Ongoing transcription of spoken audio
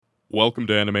Welcome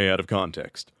to Anime Out of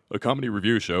Context, a comedy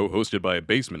review show hosted by a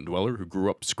basement dweller who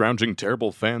grew up scrounging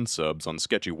terrible fan subs on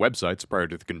sketchy websites prior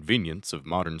to the convenience of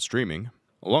modern streaming,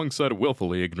 alongside a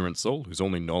willfully ignorant soul whose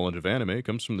only knowledge of anime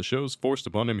comes from the shows forced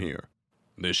upon him here.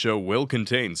 This show will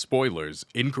contain spoilers,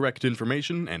 incorrect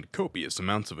information, and copious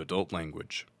amounts of adult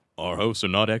language. Our hosts are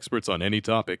not experts on any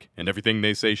topic, and everything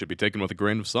they say should be taken with a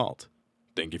grain of salt.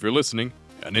 Thank you for listening,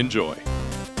 and enjoy.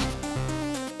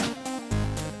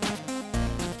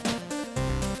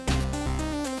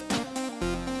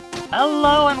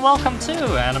 Hello and welcome to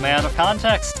Anime Out of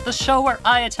Context, the show where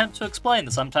I attempt to explain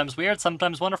the sometimes weird,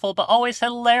 sometimes wonderful, but always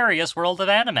hilarious world of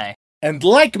anime. And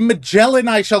like Magellan,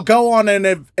 I shall go on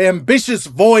an ambitious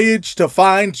voyage to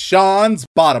find Sean's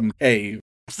bottom cave.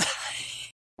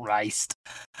 Christ.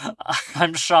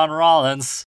 I'm Sean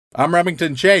Rollins. I'm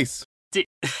Remington Chase. Do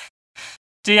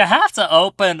you have to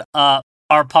open up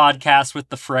our podcast with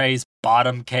the phrase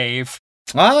bottom cave?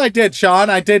 Well, I did, Sean.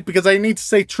 I did because I need to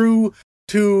stay true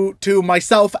to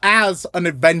myself as an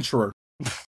adventurer.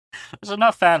 There's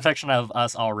enough fanfiction of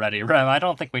us already, Rem. I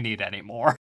don't think we need any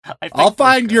more. I'll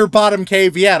find your bottom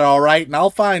cave yet, all right, and I'll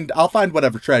find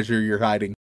whatever treasure you're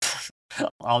hiding.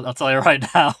 I'll tell you right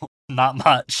now, not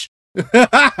much.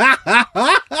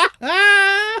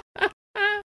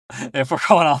 If we're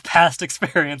going off past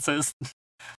experiences,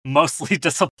 mostly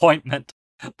disappointment.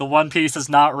 The One Piece is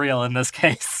not real in this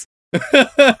case.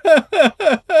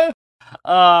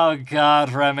 Oh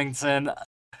God, Remington.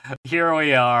 Here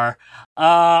we are.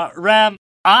 Rem,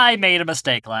 I made a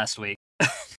mistake last week.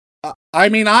 I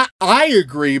mean, I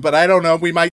agree, but I don't know.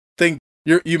 We might think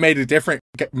you made a different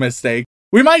mistake.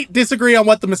 We might disagree on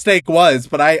what the mistake was,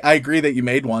 but I agree that you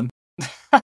made one.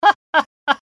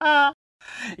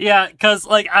 Yeah, because,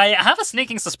 I have a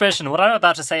sneaking suspicion what I'm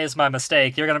about to say is my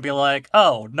mistake. You're going to be like,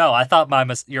 oh, no, I thought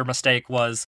your mistake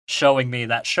was showing me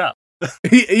that show.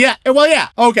 Yeah, well, yeah,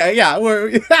 okay, yeah,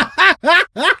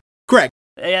 correct.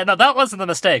 Yeah, no, that wasn't the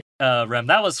mistake, Rem.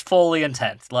 That was fully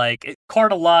intent.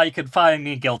 Court of law, you could find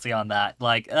me guilty on that.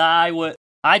 I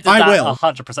did that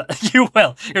 100%. You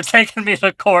will. You're taking me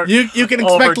to court. You can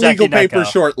expect legal papers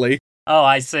shortly. Oh,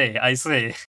 I see.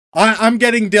 I'm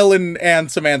getting Dylan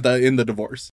and Samantha in the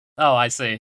divorce. Oh, I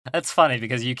see. That's funny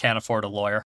because you can't afford a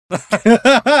lawyer.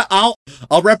 I'll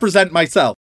represent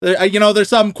myself. There's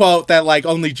some quote that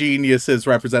only geniuses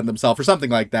represent themselves or something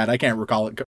like that. I can't recall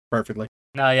it perfectly.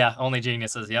 No, yeah, only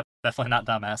geniuses. Yep, definitely not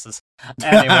dumbasses.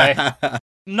 Anyway,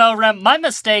 no, Rem, my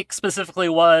mistake specifically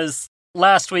was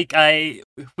last week.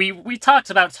 We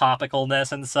talked about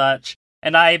topicalness and such,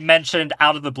 and I mentioned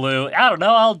out of the blue, I don't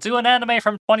know, I'll do an anime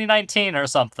from 2019 or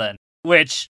something,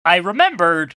 which I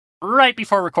remembered right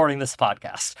before recording this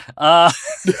podcast.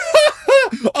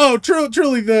 Oh,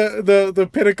 truly the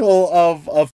pinnacle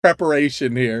of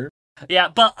preparation here. Yeah,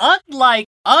 but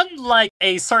unlike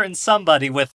a certain somebody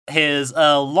with his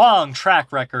long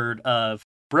track record of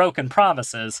broken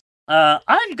promises,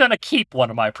 I'm gonna keep one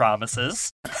of my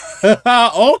promises.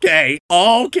 Okay.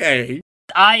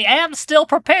 I am still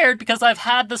prepared because I've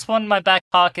had this one in my back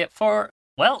pocket for,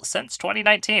 since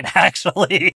 2019,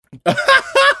 actually.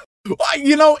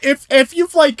 If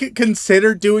you've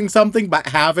considered doing something but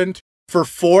haven't for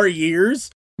 4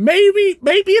 years, maybe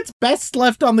it's best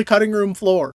left on the cutting room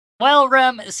floor. Well,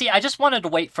 Rem, see, I just wanted to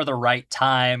wait for the right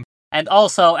time, and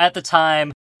also, at the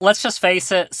time, let's just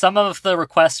face it, some of the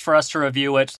requests for us to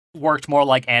review it worked more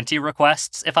like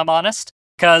anti-requests, if I'm honest,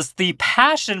 because the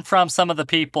passion from some of the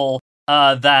people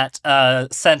that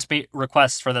sent me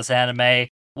requests for this anime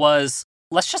was,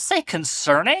 let's just say,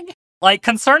 concerning?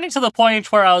 Concerning to the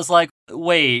point where I was like,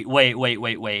 wait,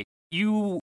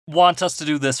 you want us to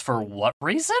do this for what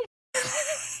reason?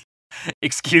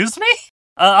 Excuse me?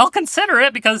 I'll consider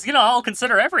it because, I'll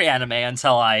consider every anime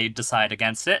until I decide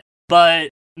against it. But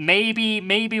maybe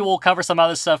we'll cover some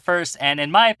other stuff first, and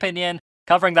in my opinion,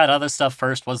 covering that other stuff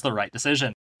first was the right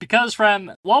decision. Because,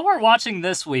 Rem, what we're watching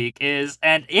this week is,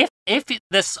 and if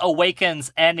this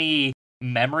awakens any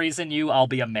memories in you, I'll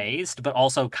be amazed, but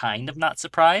also kind of not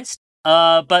surprised.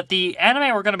 But the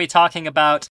anime we're going to be talking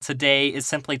about today is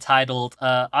simply titled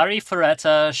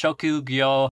Arifureta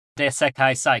Shokugyo de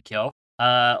Sekai Saikyo,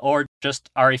 or just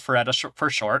Arifureta for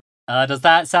short. Does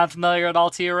that sound familiar at all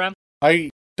to you, Rem?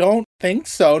 I don't think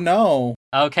so, no.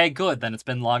 Okay, good, then it's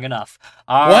been long enough.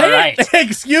 Alright.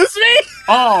 Excuse me?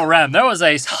 Oh, Rem, there was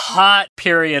a hot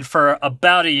period for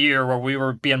about a year where we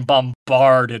were being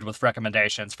bombarded with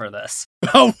recommendations for this.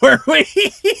 Oh, were we?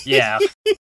 Yeah.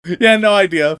 Yeah, no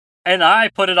idea. And I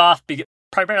put it off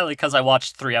primarily because I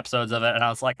watched 3 episodes of it, and I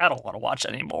was like, I don't want to watch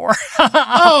anymore.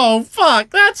 Oh, fuck,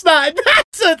 that's a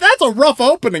rough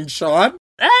opening, Sean.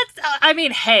 I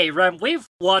mean, hey, Rem, we've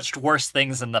watched worse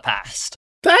things in the past.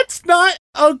 That's not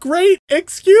a great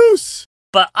excuse.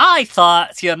 But I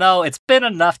thought, it's been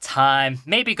enough time.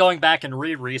 Maybe going back and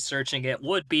re-researching it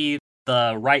would be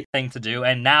the right thing to do,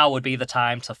 and now would be the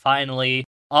time to finally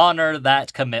honor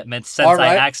that commitment, since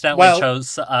I accidentally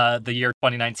chose the year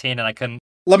 2019 and I couldn't...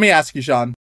 Let me ask you,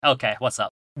 Sean. Okay, what's up?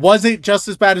 Was it just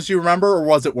as bad as you remember, or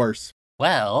was it worse?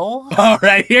 Well... All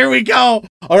right, here we go.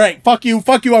 All right, fuck you,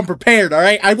 I'm prepared, all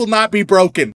right? I will not be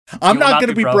broken. I'm not going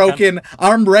to be broken.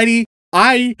 I'm ready.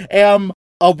 I am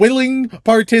a willing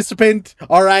participant,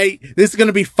 all right? This is going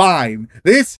to be fine.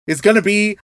 This is going to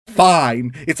be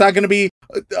fine. It's not going to be...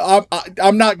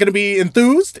 I'm not going to be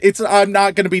enthused. I'm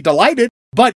not going to be delighted.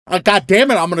 But, God damn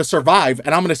it, I'm going to survive,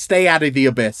 and I'm going to stay out of the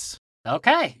abyss.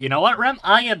 Okay, you know what, Rem?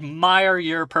 I admire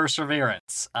your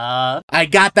perseverance. I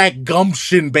got that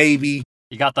gumption, baby.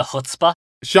 You got the chutzpah?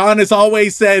 Sean has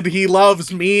always said he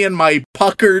loves me and my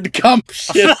puckered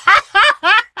gumption.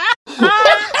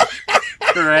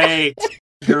 Great.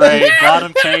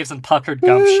 Bottom caves and puckered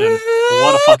gumption.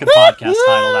 What a fucking podcast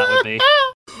title that would be.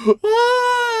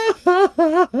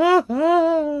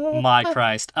 My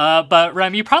Christ. But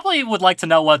Rem, you probably would like to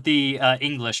know what the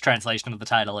English translation of the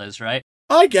title is, right?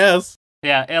 I guess.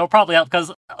 Yeah, it'll probably help,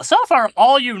 because so far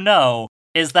all you know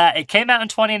is that it came out in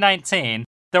 2019.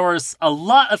 There was a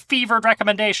lot of fevered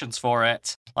recommendations for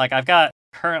it. Like, I've got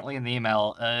currently in the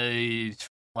email,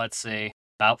 let's see,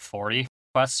 about 40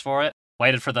 requests for it.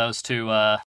 Waited for those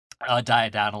to die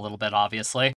down a little bit,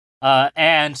 obviously.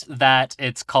 And that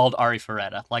it's called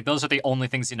Arifureta. Like, those are the only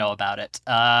things you know about it.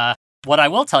 What I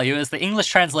will tell you is the English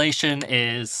translation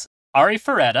is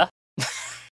Arifureta.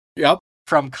 Yep.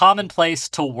 From Commonplace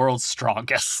to World's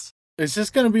Strongest. Is this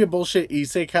going to be a bullshit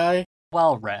isekai?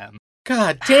 Well, Rem.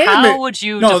 God damn it! How would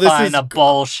you define a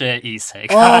bullshit isekai?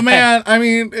 Oh man, I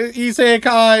mean,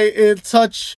 isekai is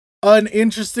such an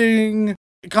interesting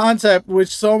concept with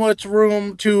so much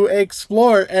room to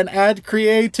explore and add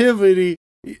creativity.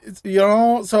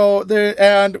 So there,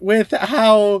 and with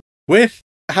how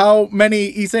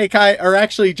many isekai are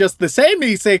actually just the same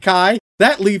isekai,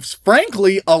 that leaves,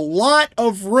 frankly, a lot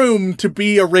of room to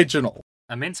be original.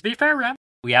 I mean, to be fair, Rem,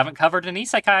 we haven't covered an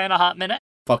isekai in a hot minute.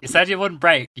 Fuck you said you wouldn't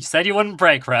break. You said you wouldn't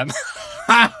break, Rem.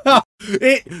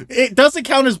 It doesn't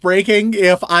count as breaking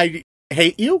if I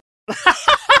hate you.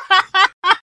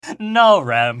 No,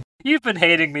 Rem. You've been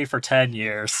hating me for 10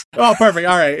 years. Oh, perfect.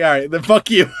 All right. Then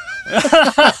fuck you.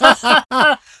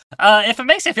 If it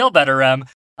makes you feel better, Rem,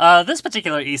 this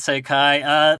particular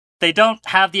isekai, they don't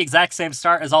have the exact same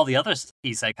start as all the other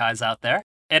isekais out there.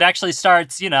 It actually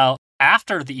starts,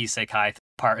 after the isekai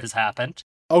part has happened.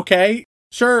 Okay,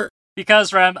 sure.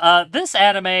 Because, Rem, this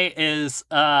anime is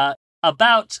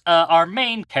about our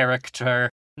main character,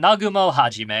 Nagumo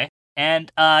Hajime, and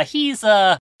he's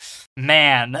a...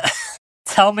 man.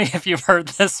 Tell me if you've heard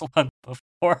this one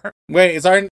before. Wait, is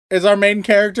our main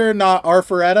character not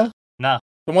Arifureta? No.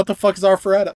 Then what the fuck is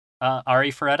Arifureta?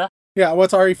 Arifureta? Yeah,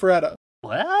 what's Arifureta?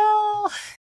 Well,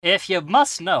 if you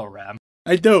must know, Rem.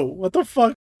 I do. What the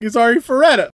fuck is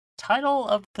Arifureta? Title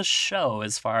of the show,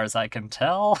 as far as I can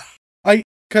tell.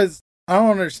 Cause I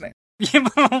don't understand.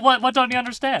 What don't you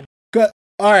understand?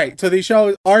 Alright, so the show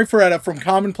is Arifureta from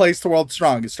Commonplace to World's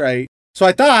Strongest, right? So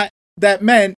I thought that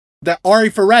meant that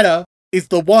Arifureta is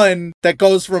the one that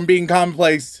goes from being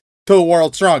commonplace to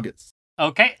World's Strongest.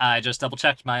 Okay, I just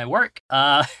double-checked my work.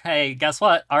 Hey, guess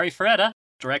what? Arifureta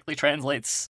directly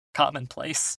translates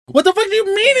commonplace. What the fuck do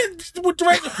you mean?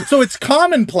 So it's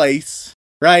commonplace,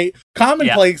 right?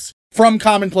 Commonplace from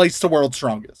commonplace to World's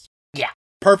Strongest. Yeah.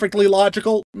 Perfectly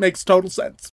logical, makes total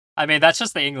sense. I mean, that's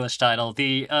just the English title.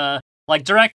 The,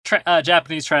 direct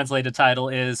Japanese translated title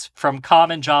is From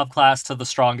Common Job Class to the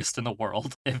Strongest in the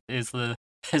World, is the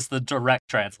direct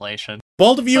translation.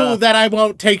 Bold of you that I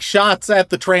won't take shots at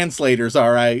the translators,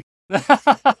 alright? I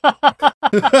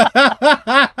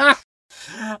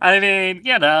mean,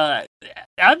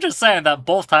 I'm just saying that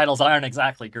both titles aren't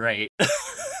exactly great.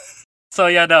 So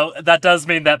that does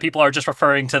mean that people are just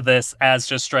referring to this as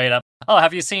just straight up, oh,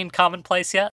 have you seen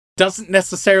Commonplace yet? Doesn't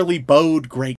necessarily bode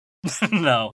great.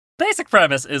 No. Basic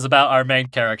premise is about our main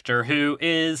character, who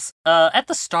is, at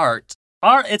the start,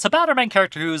 it's about our main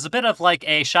character who is a bit of like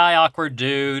a shy, awkward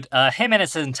dude. Him and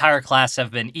his entire class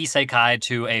have been isekai'd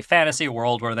to a fantasy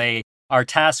world where they are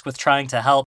tasked with trying to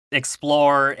help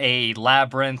explore a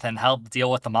labyrinth and help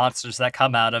deal with the monsters that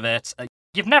come out of it.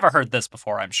 You've never heard this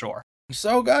before, I'm sure.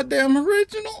 So goddamn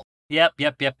original. Yep.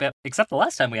 Except the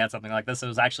last time we had something like this, it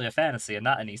was actually a fantasy and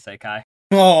not an isekai.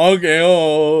 Oh, okay.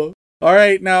 Oh.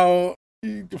 Alright, now,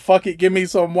 fuck it, give me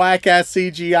some whack-ass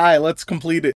CGI. Let's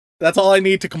complete it. That's all I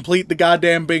need to complete the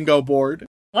goddamn bingo board.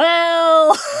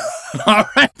 Well, All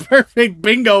right, perfect.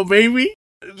 Bingo, baby.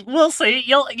 we'll see.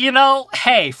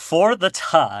 Hey, for the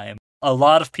time, a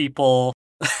lot of people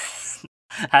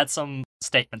had some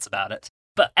statements about it.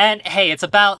 And hey, it's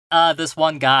about this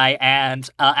one guy, and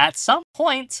at some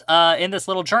point in this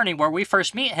little journey where we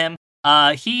first meet him,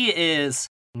 he is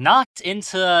knocked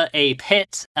into a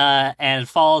pit and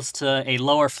falls to a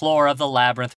lower floor of the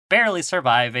labyrinth, barely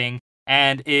surviving,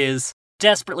 and is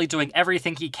desperately doing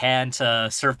everything he can to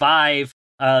survive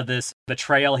this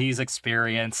betrayal he's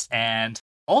experienced, and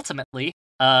ultimately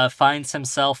finds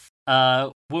himself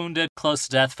wounded, close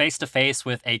to death, face to face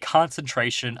with a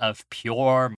concentration of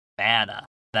pure mana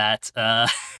that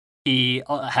he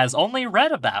has only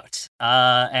read about,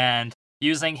 and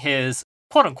using his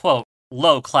quote-unquote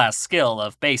low-class skill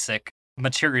of basic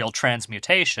material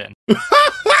transmutation.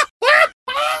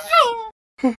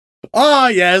 Ah,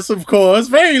 yes, of course.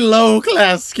 Very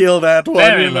low-class skill, that one,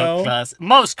 Very low-class.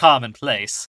 Most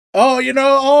commonplace. Oh,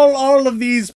 all of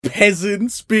these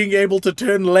peasants being able to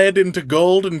turn lead into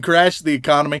gold and crash the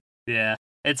economy. Yeah.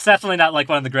 It's definitely not like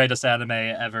one of the greatest anime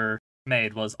ever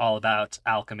made was all about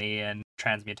alchemy and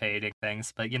transmutating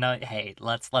things, but hey,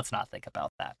 let's not think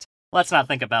about that. Let's not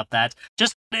think about that.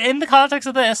 Just in the context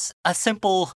of this, a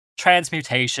simple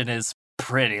transmutation is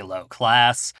pretty low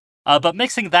class. But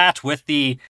mixing that with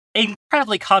the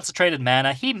incredibly concentrated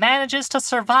mana, he manages to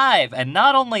survive. And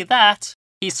not only that,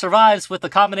 he survives with the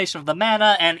combination of the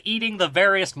mana and eating the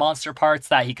various monster parts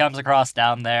that he comes across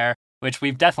down there, which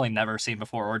we've definitely never seen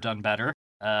before or done better.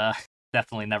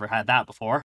 Definitely never had that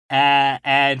before.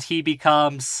 And he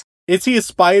becomes... Is he a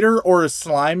spider or a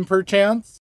slime,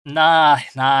 perchance? Nah,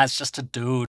 it's just a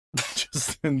dude.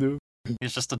 Just a dude.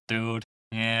 He's just a dude.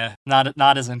 Yeah,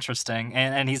 not as interesting.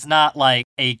 And he's not like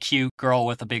a cute girl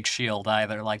with a big shield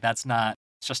either. Like, that's not...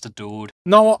 It's just a dude.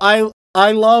 No, I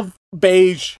love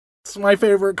beige. It's my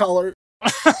favorite color.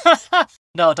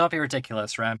 No, don't be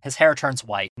ridiculous, Rem. His hair turns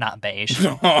white, not beige.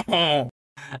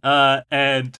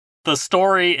 And the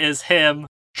story is him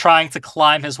trying to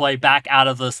climb his way back out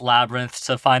of this labyrinth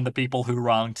to find the people who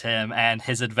wronged him and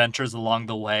his adventures along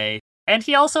the way. And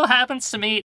he also happens to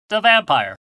meet the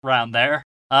vampire around there.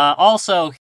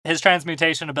 Also, his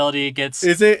transmutation ability gets...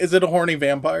 Is it a horny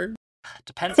vampire?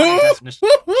 Depends on your definition.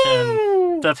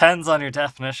 Depends on your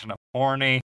definition of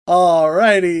horny.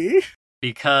 Alrighty.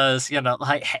 Because,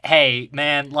 like, hey,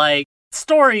 man, like,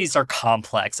 stories are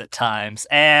complex at times,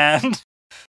 and,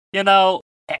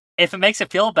 if it makes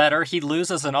it feel better, he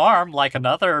loses an arm like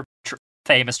another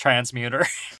famous transmuter.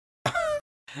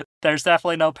 There's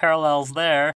definitely no parallels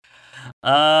there.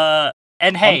 And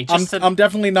hey, I'm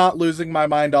definitely not losing my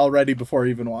mind already before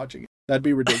even watching it. That'd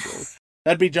be ridiculous.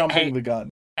 That'd be jumping the gun.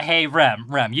 Hey, Rem,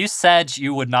 you said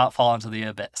you would not fall into the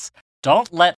abyss.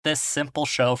 Don't let this simple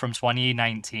show from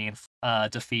 2019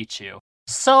 defeat you.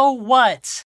 So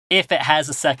what if it has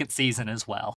a second season as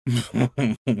well?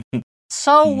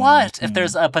 So what if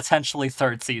there's a potentially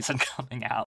third season coming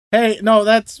out? Hey, no,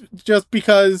 that's just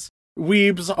because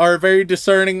weebs are a very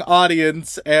discerning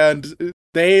audience, and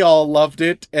they all loved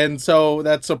it, and so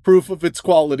that's a proof of its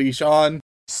quality, Sean.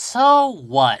 So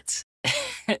what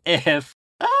if...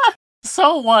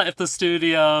 So what if the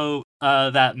studio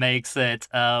that makes it,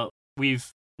 the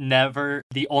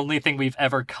only thing we've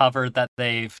ever covered that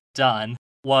they've done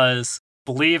was,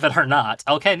 believe it or not.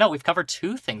 Okay, no, we've covered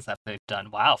two things that they've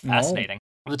done. Wow, fascinating.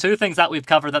 The two things that we've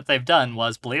covered that they've done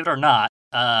was, believe it or not,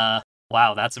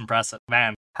 wow, that's impressive.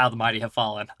 Man, how the mighty have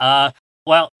fallen.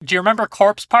 Well, do you remember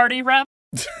Corpse Party, Rem?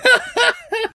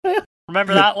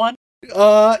 Remember that one?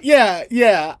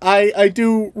 Yeah, I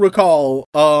do recall,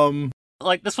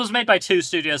 Like, this was made by two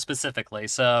studios specifically,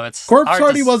 so it's Corpse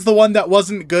Party was the one that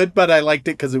wasn't good, but I liked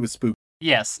it because it was spooky.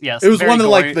 Yes. It was one of,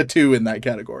 like, the two in that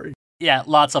category. Yeah,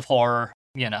 lots of horror,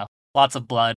 lots of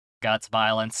blood, guts,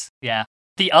 violence, yeah.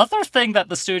 The other thing that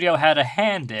the studio had a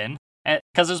hand in,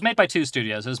 because it was made by two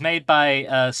studios, it was made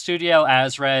by Studio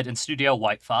Azred and Studio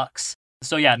White Fox.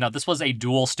 So yeah, no, this was a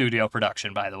dual studio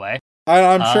production, by the way.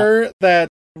 I'm sure that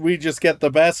we just get the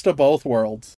best of both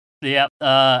worlds. Yep,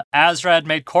 Azred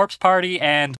made Corpse Party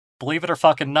and, believe it or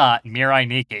fucking not, Mirai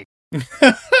Nikki.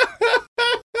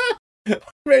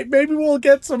 Maybe we'll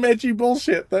get some edgy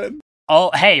bullshit then. Oh,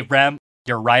 hey, Rem,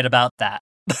 you're right about that.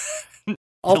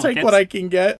 I'll take what I can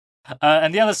get.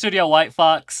 And the other studio, White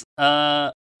Fox,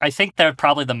 I think they're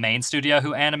probably the main studio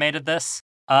who animated this.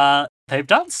 They've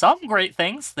done some great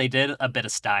things. They did a bit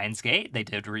of Steins Gate. They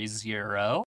did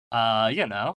ReZero.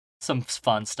 Some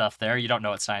fun stuff there. You don't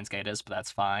know what Steins Gate is, but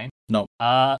that's fine. No.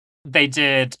 They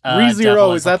did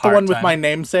ReZero, is that the one with my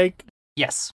namesake?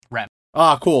 Yes, Rem.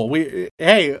 Ah, cool.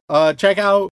 Check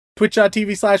out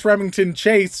twitch.tv/Remington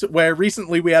Chase, where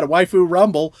recently we had a waifu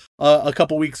rumble a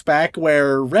couple weeks back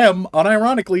where Rem,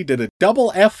 unironically, did a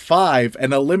double F5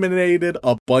 and eliminated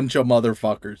a bunch of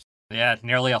motherfuckers. Yeah,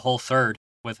 nearly a whole third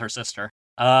with her sister.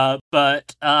 Yeah,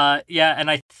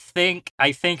 and I think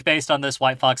based on this,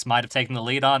 White Fox might have taken the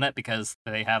lead on it because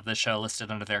they have this show listed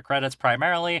under their credits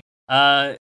primarily.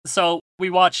 So we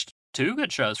watched 2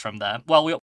 good shows from them.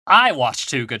 Well, I watched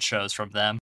 2 good shows from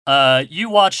them. You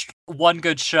watched 1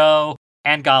 good show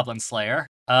and Goblin Slayer.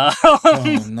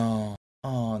 Oh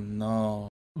no.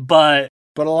 But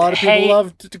a lot of people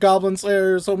loved Goblin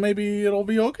Slayer, so maybe it'll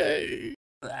be okay.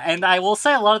 And I will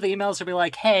say a lot of the emails will be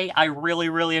like, hey, I really,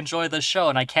 really enjoy this show,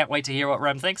 and I can't wait to hear what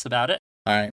Rem thinks about it.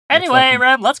 All right. Anyway,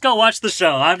 Rem, let's go watch the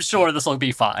show. I'm sure this will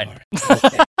be fine.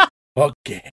 Right.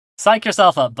 Okay. Psych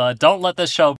yourself up, bud. Don't let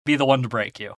this show be the one to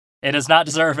break you. It is not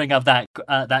deserving of that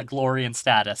glory and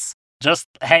status. Just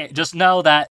know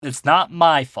that it's not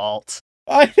my fault.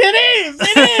 It is!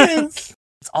 It's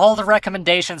all the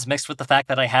recommendations mixed with the fact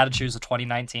that I had to choose a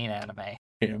 2019 anime.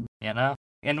 Yeah. You know?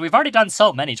 And we've already done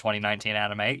so many 2019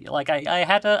 anime. Like I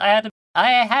had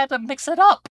to mix it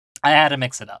up. I had to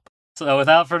mix it up. So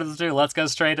without further ado, let's go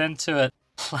straight into it.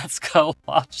 Let's go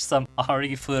watch some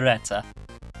Arifureta.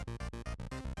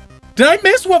 Did I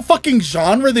miss what fucking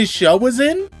genre this show was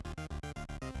in?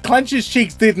 Clench's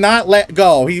cheeks did not let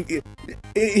go. He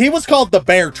was called the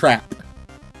Bear Trap.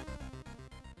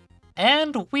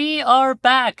 And we are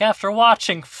back after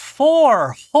watching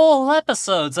 4 whole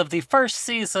episodes of the first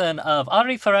season of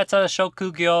Arifureta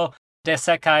Shokugyo de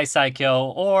Sekai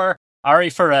Saikyo, or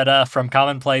Arifureta From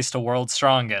Commonplace to World's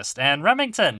Strongest. And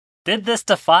Remington, did this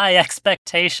defy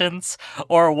expectations,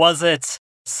 or was it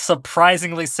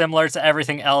surprisingly similar to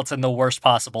everything else in the worst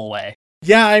possible way?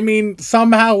 Yeah, I mean,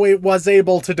 somehow it was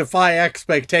able to defy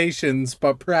expectations,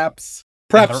 but perhaps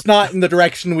not in the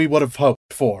direction we would have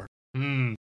hoped for.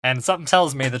 And something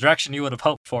tells me the direction you would have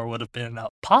hoped for would have been a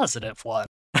positive one.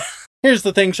 Here's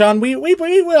the thing, Sean. We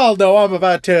all know I'm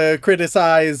about to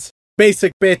criticize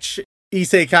basic bitch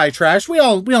isekai trash. We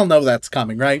all know that's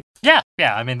coming, right? Yeah.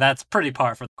 I mean, that's pretty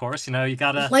par for the course. You know, you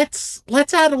gotta... Let's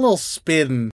add a little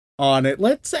spin on it.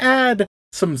 Let's add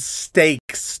some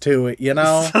stakes to it, you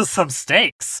know? Some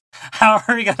stakes? How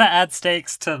are we gonna add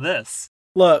stakes to this?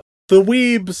 Look, the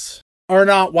weebs are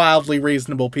not wildly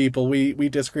reasonable people. We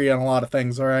disagree on a lot of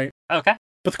things, all right? Okay.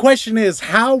 But the question is,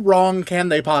 how wrong can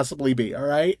they possibly be, all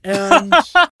right? And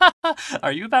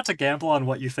are you about to gamble on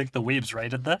what you think the weebs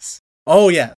rated this? Oh,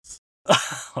 yes.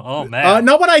 Oh, man.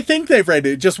 Not what I think they've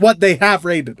rated, just what they have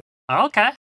rated.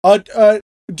 Okay.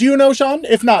 Do you know, Sean?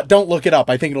 If not, don't look it up.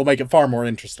 I think it'll make it far more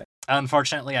interesting.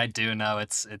 Unfortunately, I do know.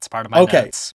 It's part of my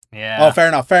notes. Yeah. Oh, fair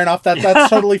enough. That's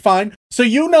totally fine. So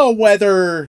you know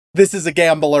whether this is a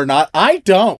gamble or not. I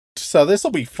don't. So this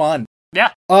will be fun.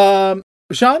 Yeah. Sean?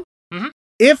 Mm-hmm.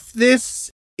 If this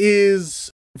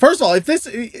is... First of all, if this...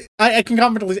 I can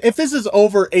confidently... If this is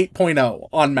over 8.0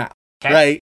 on math,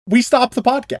 right? We stop the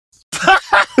podcast.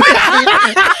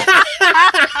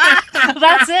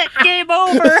 That's it. Game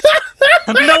over.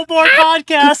 No more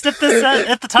podcast. If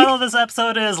the title of this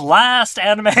episode is Last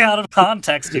Anime Out of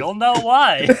Context, you'll know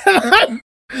why.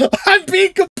 I'm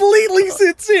being completely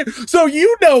sincere. So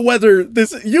you know whether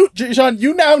this... Sean,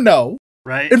 you now know.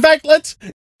 Right. In fact, let's...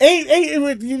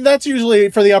 that's usually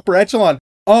for the upper echelon.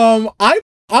 I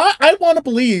want to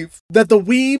believe that the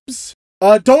weebs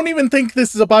don't even think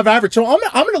this is above average. So I'm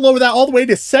going to lower that all the way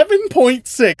to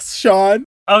 7.6, Sean.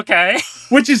 Okay.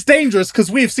 Which is dangerous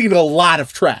because we've seen a lot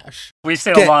of trash. We've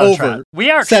seen a lot of trash.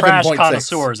 We are trash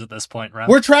connoisseurs at this point, right?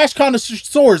 We're trash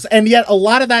connoisseurs, and yet a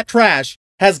lot of that trash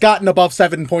has gotten above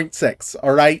 7.6,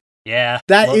 all right? Yeah.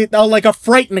 That is like a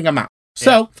frightening amount.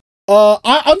 Yeah. So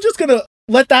I'm just going to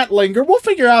let that linger. We'll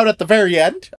figure out at the very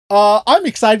end. I'm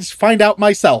excited to find out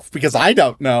myself because I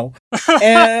don't know.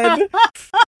 And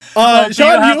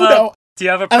Sean, do you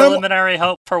have a preliminary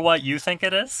hope for what you think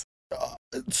it is?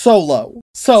 Solo.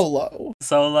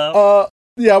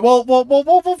 Yeah,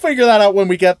 we'll figure that out when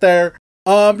we get there.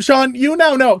 Sean, you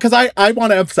now know because I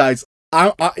want to emphasize.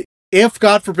 If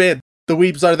God forbid the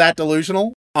weebs are that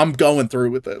delusional, I'm going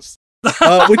through with this.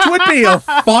 Which would be a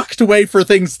fucked way for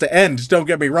things to end, don't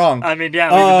get me wrong. I mean,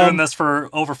 yeah, we've been doing this for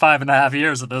over 5.5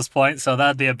 years at this point, so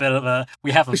that'd be a bit of a...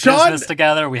 We have a business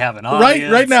together, we have an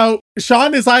audience. Right now,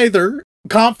 Sean is either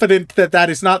confident that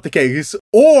is not the case,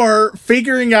 or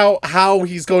figuring out how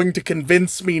he's going to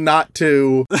convince me not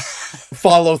to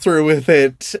follow through with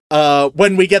it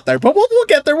when we get there. But we'll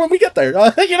get there when we get there.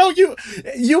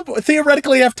 You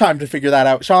theoretically have time to figure that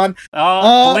out, Sean.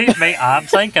 Oh, believe me, I'm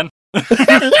thinking.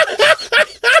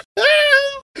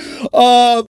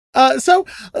 So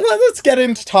let's get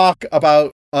into talk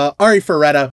about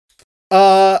Arifureta.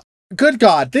 Good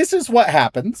God, this is what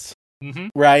happens,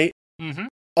 right?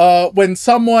 When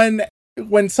some like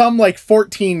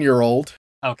 14-year-old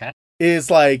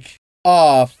is like,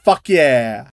 oh, fuck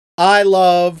yeah, I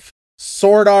love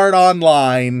Sword Art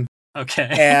Online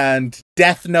and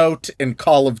Death Note and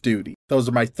Call of Duty. Those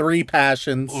are my three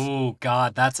passions. Oh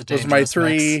God, that's a dangerous Those are my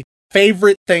three mix.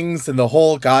 favorite things in the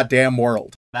whole goddamn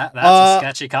world. That's a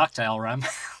sketchy cocktail, Rem.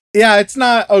 Yeah, it's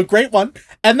not a great one.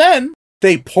 And then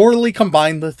they poorly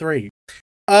combine the three.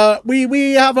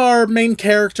 We have our main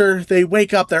character. They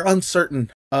wake up. They're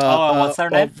uncertain. What's their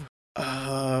name?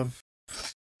 All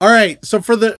right. So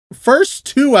for the first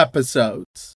two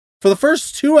episodes,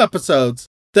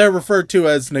 they're referred to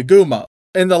as Nagumo.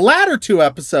 In the latter two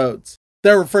episodes,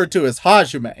 they're referred to as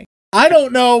Hajime. I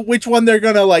don't know which one they're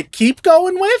gonna like keep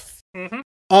going with.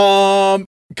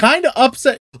 Kind of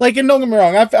upset. Like, and don't get me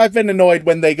wrong, I've been annoyed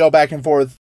when they go back and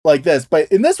forth like this,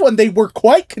 but in this one they were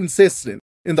quite consistent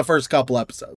in the first couple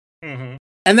episodes, and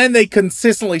then they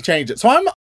consistently change it. So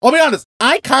I'll be honest,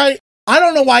 I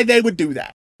don't know why they would do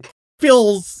that.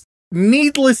 Feels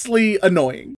needlessly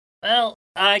annoying. Well,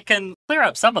 I can clear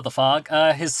up some of the fog.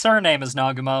 His surname is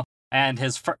Nagumo, and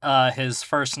his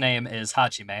first name is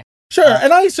Hajime. Sure,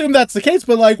 and I assume that's the case,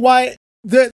 but like, why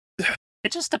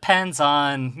It just depends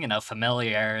on,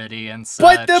 familiarity and such.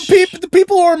 But the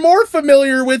people who are more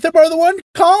familiar with him are the one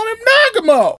calling him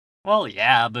Nagumo. Well,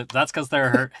 yeah, but that's because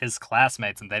they're his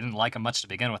classmates and they didn't like him much to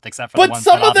begin with, except for but the ones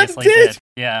some that of them obviously did.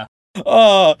 Yeah.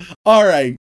 All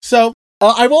right. So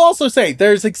I will also say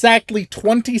there's exactly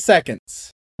 20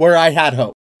 seconds where I had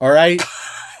hope. All right.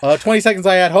 20 seconds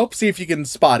I had hope. See if you can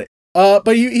spot it.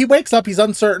 But he wakes up. He's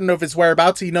uncertain of his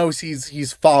whereabouts. He knows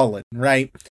he's fallen.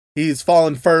 Right. He's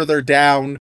fallen further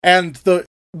down, and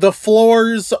the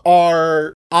floors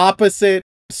are opposite.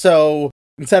 So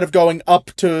instead of going up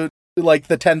to like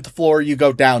the 10th floor, you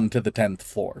go down to the 10th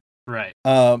floor. Right.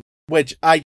 Which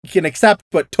I can accept,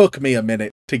 but took me a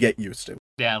minute to get used to.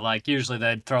 Yeah, like usually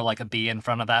they'd throw like a B in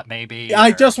front of that, maybe.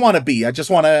 I just want a B. I just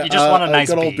want a. You just want a nice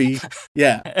good old B.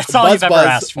 Yeah. It's all you've ever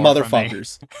asked for,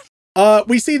 motherfuckers.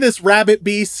 We see this rabbit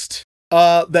beast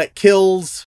that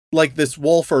kills like this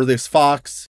wolf or this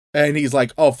fox. And he's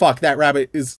like, oh, fuck, that rabbit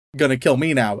is gonna kill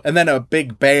me now. And then a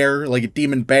big bear, like a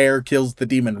demon bear, kills the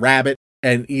demon rabbit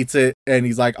and eats it. And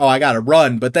he's like, oh, I gotta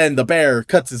run. But then the bear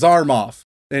cuts his arm off.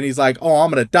 And he's like, oh, I'm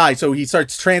gonna die. So he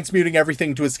starts transmuting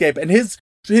everything to escape. And his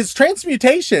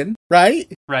transmutation, right?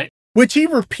 Right. Which he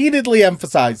repeatedly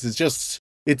emphasizes, just,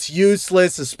 it's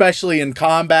useless, especially in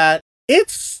combat.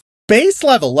 It's base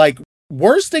level, like,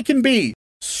 worst it can be.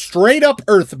 Straight up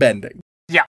earthbending.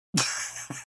 Yeah.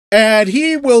 And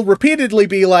he will repeatedly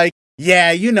be like,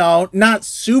 yeah, not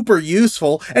super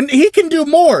useful. And he can do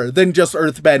more than just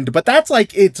earthbend, but that's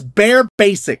like its bare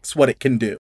basics what it can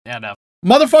do. Yeah, no.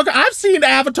 Motherfucker, I've seen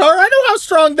Avatar. I know how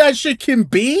strong that shit can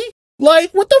be.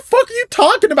 Like, what the fuck are you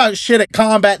talking about shit at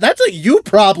combat? That's a you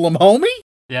problem, homie.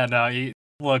 Yeah, no,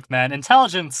 look, man,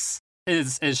 intelligence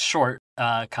is short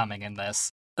coming in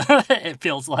this. It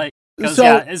feels like. Because,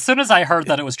 as soon as I heard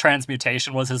that it was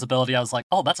transmutation was his ability, I was like,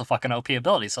 oh, that's a fucking OP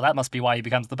ability, so that must be why he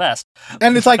becomes the best.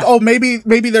 And it's like, oh, maybe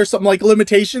there's some, like,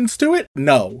 limitations to it?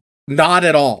 No, not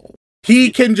at all. He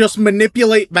can just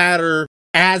manipulate matter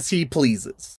as he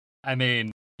pleases. I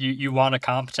mean, you want a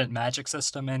competent magic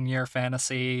system in your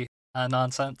fantasy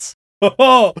nonsense?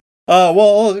 We'll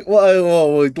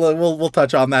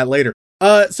touch on that later.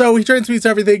 So he transmutes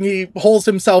everything, he holds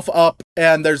himself up,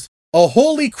 and there's a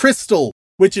holy crystal,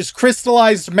 which is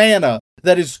crystallized mana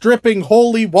that is dripping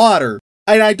holy water.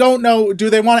 And I don't know, do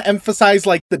they want to emphasize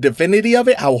like the divinity of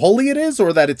it, how holy it is,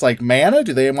 or that it's like mana?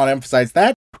 Do they want to emphasize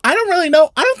that? I don't really know.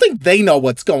 I don't think they know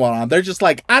what's going on. They're just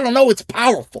like, I don't know, it's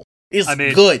powerful. It's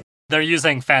good. They're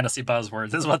using fantasy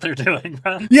buzzwords is what they're doing,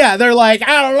 right? Yeah, they're like,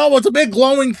 I don't know, it's a big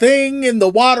glowing thing and the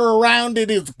water around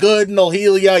it is good and it'll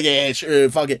heal you. Yeah, sure,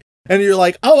 fuck it. And you're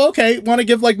like, oh, okay, want to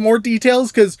give like more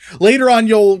details? Because later on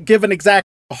you'll give an exact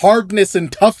hardness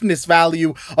and toughness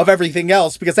value of everything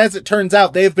else, because as it turns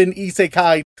out, they've been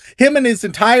isekai. Him and his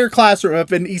entire classroom have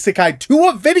been isekai to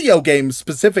a video game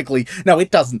specifically. Now, it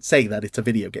doesn't say that it's a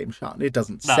video game, Sean. It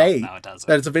doesn't say it doesn't.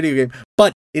 that it's a video game,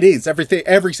 but it is.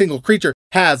 Every single creature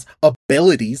has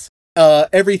abilities.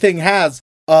 Everything has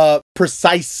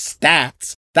precise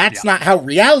stats. That's not how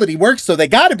reality works, so they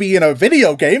gotta be in a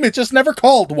video game. It's just never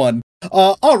called one.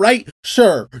 Alright,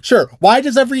 sure. Why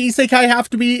does every isekai have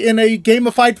to be in a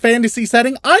gamified fantasy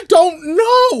setting? I don't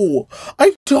know!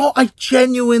 I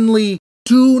genuinely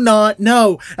do not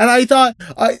know. And I thought,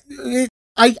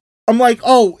 I'm like,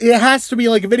 oh, it has to be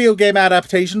like a video game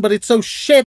adaptation, but it's so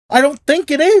shit. I don't think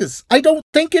it is.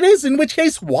 In which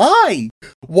case, why?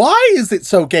 Why is it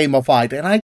so gamified?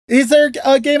 And is there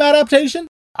a game adaptation?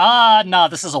 No,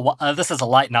 this is a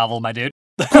light novel, my dude.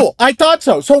 Cool, I thought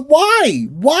so. So why?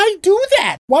 Why do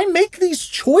that? Why make these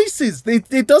choices?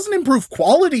 It doesn't improve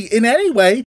quality in any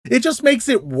way. It just makes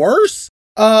it worse.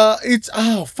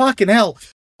 Fucking hell.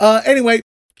 Anyway,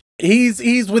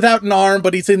 he's without an arm,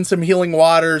 but he's in some healing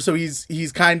water, so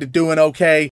he's kind of doing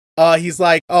okay. He's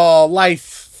like, oh, life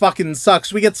fucking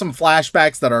sucks. We get some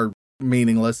flashbacks that are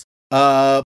meaningless.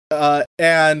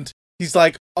 And he's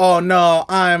like, oh no,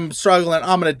 I'm struggling.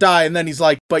 I'm gonna die. And then he's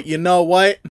like, but you know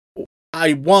what?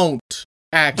 I won't,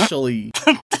 actually.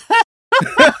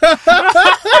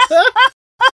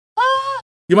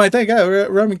 You might think,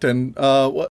 Remington,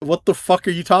 what the fuck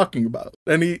are you talking about?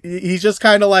 And he's just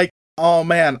kind of like, oh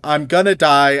man, I'm gonna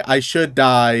die. I should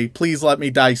die. Please let me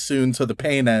die soon so the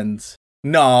pain ends.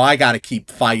 No, I gotta keep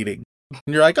fighting.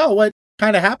 And you're like, oh, what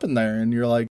kind of happened there? And you're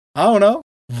like, I don't know.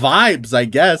 Vibes, I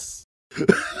guess.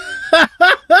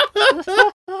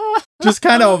 Just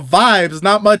kind of vibes,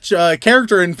 not much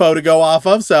character info to go off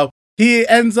of. So he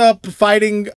ends up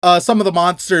fighting some of the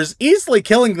monsters, easily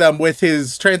killing them with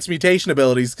his transmutation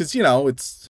abilities, because, you know,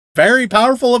 it's very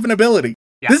powerful of an ability.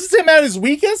 Yeah. This is him at his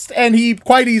weakest, and he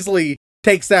quite easily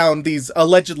takes down these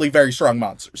allegedly very strong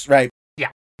monsters, right? Yeah.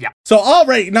 So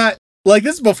already, not like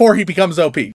this is before he becomes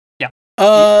OP. Yeah.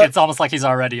 It's almost like he's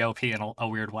already OP in a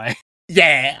weird way.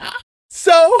 Yeah.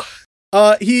 So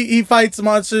he fights the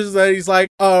monsters, and he's like,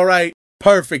 all right,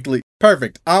 perfect.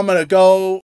 I'm gonna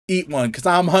go eat one because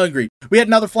I'm hungry. We had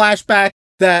another flashback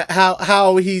that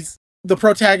how he's the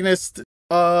protagonist.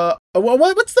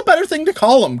 What's the better thing to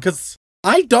call him? Because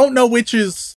I don't know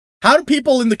how do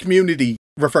people in the community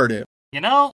refer to him? You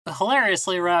know,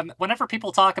 hilariously, Rem, whenever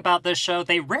people talk about this show,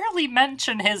 they rarely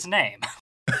mention his name.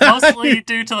 Mostly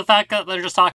due to the fact that they're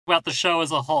just talking about the show as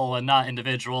a whole and not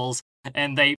individuals.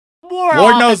 And they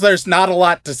Lord knows there's not a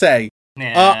lot to say.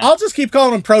 Yeah. I'll just keep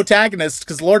calling him protagonist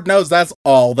because Lord knows that's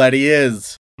all that he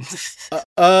is.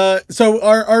 So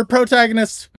our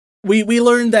protagonist, we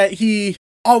learned that he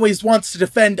always wants to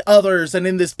defend others, and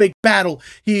in this big battle,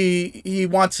 he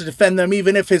wants to defend them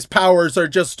even if his powers are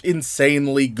just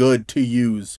insanely good to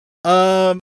use.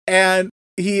 And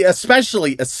he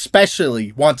especially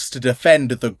wants to defend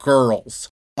the girls.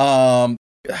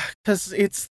 Because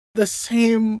it's the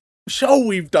same show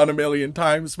we've done a million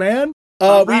times, man.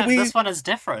 This one is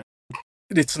different.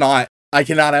 It's not. I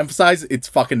cannot emphasize it's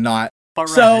fucking not. But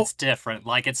it's different.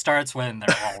 Like, it starts when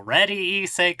they're already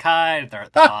isekai, they're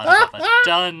at the bottom of a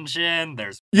dungeon,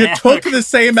 You took the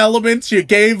same elements, you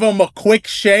gave them a quick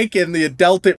shake, and you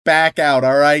dealt it back out,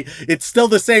 alright? It's still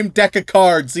the same deck of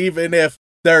cards, even if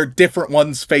they're different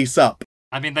ones face up.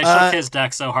 I mean, they shook his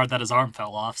deck so hard that his arm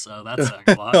fell off, so that's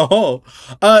a lot.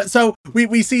 So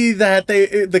we see that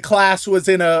the class was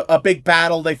in a big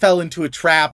battle. They fell into a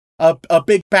trap. A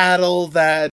big battle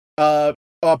that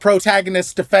a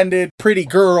protagonist defended pretty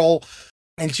girl,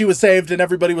 and she was saved, and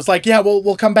everybody was like, yeah,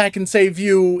 we'll come back and save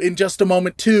you in just a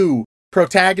moment too,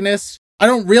 protagonist. I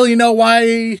don't really know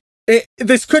why.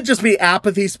 This could just be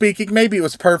apathy speaking. Maybe it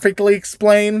was perfectly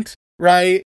explained,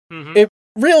 right? Mm-hmm. It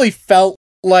really felt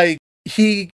like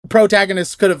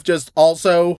protagonist could have just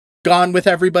also gone with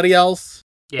everybody else.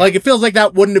 Yeah. Like, it feels like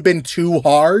that wouldn't have been too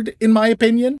hard, in my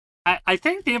opinion. I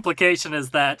think the implication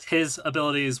is that his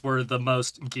abilities were the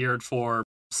most geared for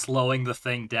slowing the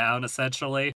thing down,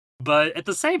 essentially. But at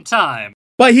the same time...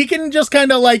 But he can just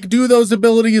kind of, like, do those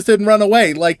abilities and run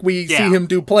away, like we see him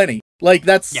do plenty. Like,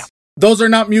 those are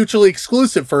not mutually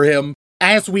exclusive for him,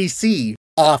 as we see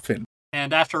often.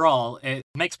 And after all, it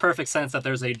makes perfect sense that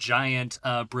there's a giant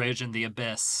bridge in the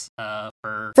abyss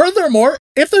Furthermore,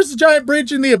 if there's a giant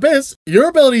bridge in the abyss, your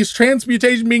ability is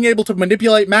transmutation, being able to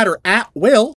manipulate matter at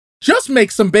will. Just make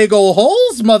some big ol'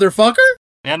 holes, motherfucker.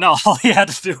 Yeah, no, all he had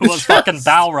to do was fucking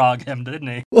Balrog him, didn't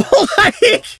he?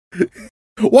 Like,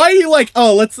 why are you like,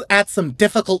 oh, let's add some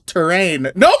difficult terrain?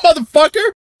 No,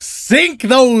 motherfucker! Sink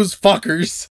those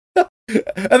fuckers!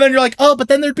 And then you're like, oh, but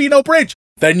then there'd be no bridge.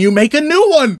 Then you make a new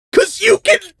one, because you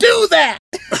can do that!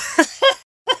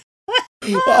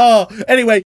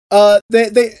 Anyway,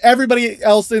 everybody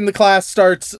else in the class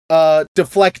starts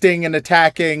deflecting and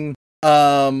attacking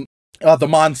the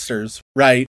monsters,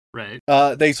 right? Right.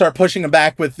 They start pushing them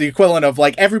back with the equivalent of,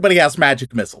 like, everybody has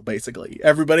magic missile, basically.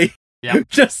 Everybody,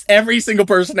 just every single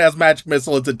person has magic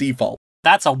missile. It's a default.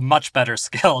 That's a much better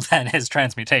skill than his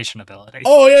transmutation ability.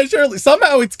 Oh, yeah, surely.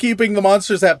 Somehow it's keeping the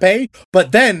monsters at bay,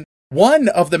 but then one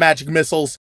of the magic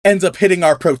missiles ends up hitting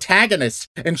our protagonist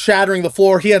and shattering the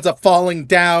floor. He ends up falling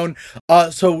down.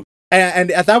 So And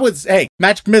that was, hey,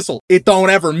 magic missile, it don't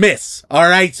ever miss. All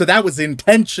right. So that was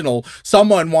intentional.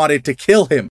 Someone wanted to kill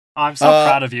him. I'm so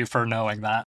proud of you for knowing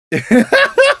that.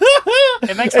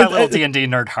 It makes my little D&D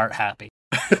nerd heart happy.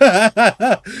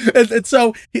 and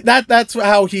so that's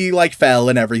how he like fell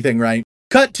and everything, right?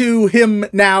 Cut to him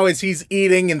now as he's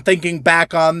eating and thinking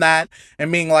back on that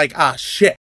and being like, ah,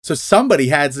 shit. So somebody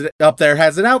has it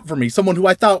out for me. Someone who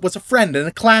I thought was a friend and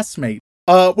a classmate.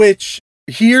 Which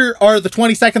here are the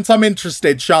 20 seconds I'm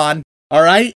interested, Sean. All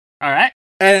right? All right.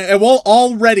 And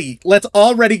let's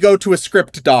already go to a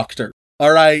script doctor.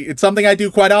 All right? It's something I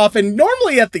do quite often,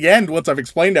 normally at the end once I've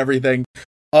explained everything.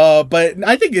 But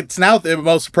I think it's now the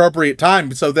most appropriate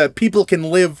time so that people can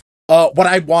live what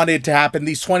I wanted to happen,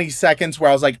 these 20 seconds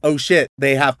where I was like, oh shit,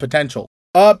 they have potential.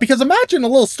 Because imagine a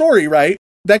little story, right?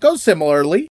 That goes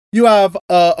similarly. You have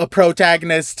a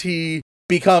protagonist, he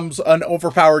becomes an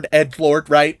overpowered edgelord,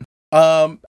 right?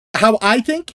 How I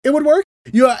think it would work,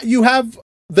 you have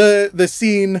the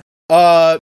scene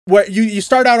where you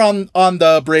start out on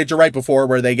the bridge or right before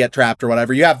where they get trapped or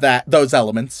whatever. You have those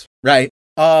elements, right?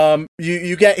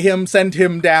 You get him, send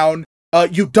him down.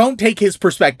 You don't take his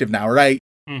perspective now, right?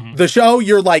 Mm-hmm. The show,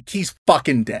 you're like, he's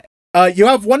fucking dead. You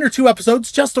have 1 or 2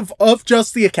 episodes just of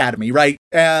just the academy, right?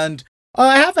 And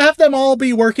have them all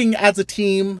be working as a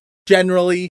team,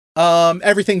 generally.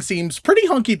 Everything seems pretty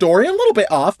hunky-dory, a little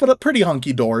bit off, but pretty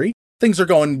hunky-dory. Things are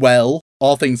going well,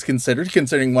 all things considered,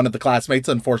 considering one of the classmates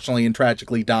unfortunately and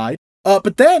tragically died.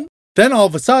 But then all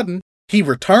of a sudden, he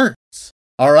returns,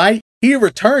 all right? He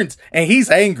returns, and he's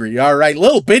angry, all right?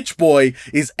 Little bitch boy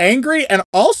is angry and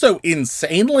also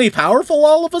insanely powerful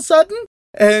all of a sudden.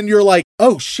 And you're like,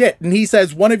 oh shit. And he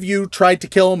says, one of you tried to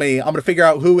kill me. I'm going to figure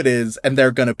out who it is, and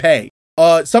they're going to pay.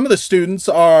 Some of the students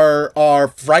are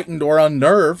frightened or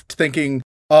unnerved, thinking,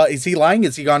 is he lying?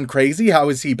 Is he gone crazy? How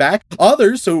is he back?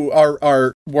 Others who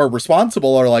were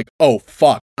responsible are like, oh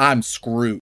fuck, I'm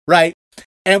screwed, right?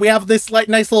 And we have this like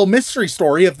nice little mystery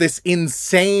story of this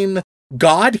insane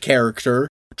god character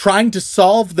trying to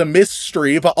solve the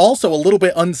mystery, but also a little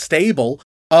bit unstable.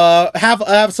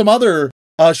 Have some other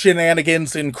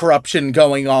shenanigans and corruption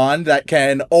going on that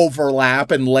can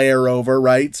overlap and layer over,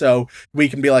 right? So we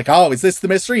can be like, oh, is this the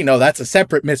mystery? No, that's a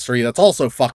separate mystery that's also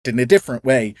fucked in a different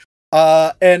way.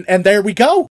 And there we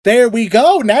go. There we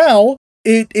go. Now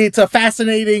it's a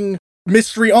fascinating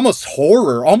mystery, almost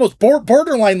horror, almost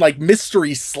borderline like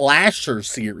mystery slasher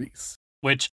series.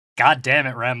 Which, god damn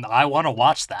it, Rem, I want to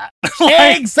watch that.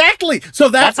 Exactly. So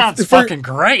that sounds fucking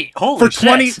great. Holy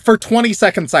shit. For 20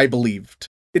 seconds, I believed.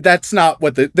 That's not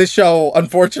what this show,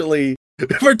 unfortunately,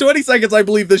 for 20 seconds, I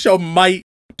believe the show might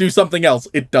do something else.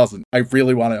 It doesn't. I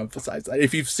really want to emphasize that.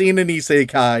 If you've seen an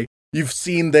isekai, you've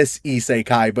seen this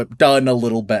isekai, but done a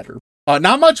little better.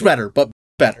 Not much better, but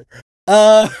better.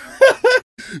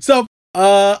 So,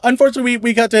 unfortunately,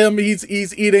 we cut to him.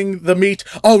 He's eating the meat.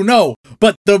 Oh no,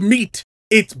 but the meat,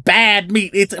 it's bad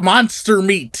meat. It's monster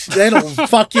meat. That'll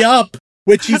fuck you up.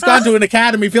 Which he's gone to an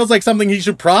academy. Feels like something he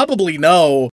should probably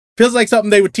know. Feels like something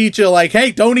they would teach you, like,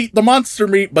 hey, don't eat the monster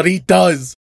meat, but he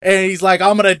does. And he's like,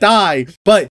 I'm gonna die.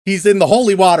 But he's in the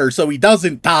holy water, so he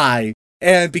doesn't die.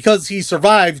 And because he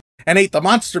survived and ate the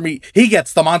monster meat, he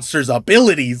gets the monster's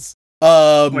abilities.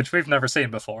 Which we've never seen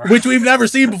before.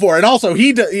 And also,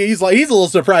 he's a little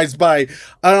surprised by, and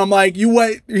I'm like, you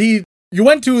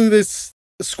went to this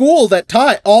school that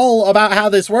taught all about how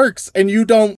this works, and you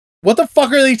don't, what the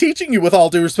fuck are they teaching you, with all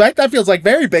due respect? That feels like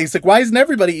very basic. Why isn't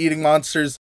everybody eating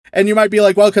monsters? And you might be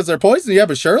like, well, because they're poison. Yeah,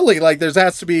 but surely, like, there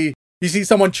has to be, you see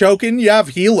someone choking, you have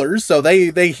healers, so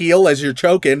they heal as you're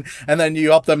choking, and then you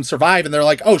help them survive, and they're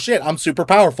like, oh shit, I'm super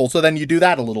powerful, so then you do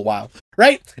that a little while,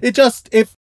 right? It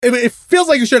feels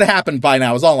like it should have happened by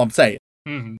now, is all I'm saying.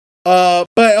 Mm-hmm.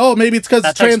 But, maybe it's because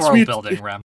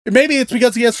Maybe it's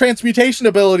because he has transmutation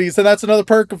abilities, and that's another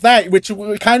perk of that, which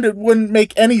kind of wouldn't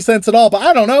make any sense at all, but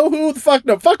I don't know, who the fuck,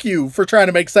 no, fuck you for trying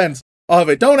to make sense of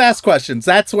it. Don't ask questions.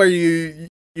 That's where you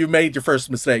made your first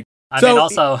mistake. I mean,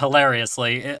 also,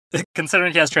 hilariously,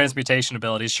 considering he has transmutation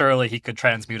abilities, surely he could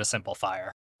transmute a simple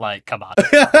fire. Like, come on.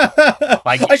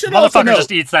 Like, motherfucker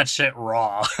just eats that shit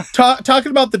raw.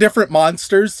 Talking about the different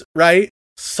monsters, right?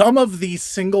 Some of the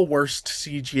single worst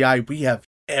CGI we have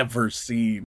ever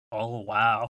seen. Oh,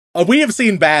 wow. We have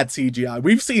seen bad CGI.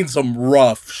 We've seen some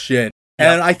rough shit.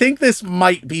 Yep. And I think this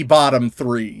might be bottom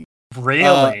 3.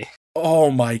 Really?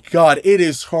 Oh my god, it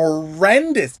is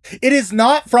horrendous. It is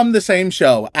not from the same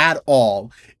show at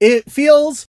all. It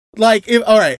feels like,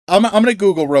 alright, I'm gonna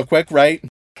Google real quick, right?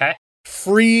 Okay.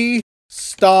 Free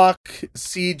stock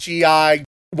CGI,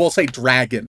 we'll say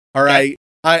dragon, alright?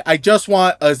 Okay. I just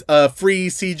want a free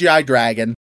CGI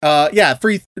dragon.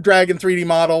 Free Dragon 3D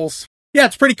models. Yeah,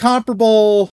 it's pretty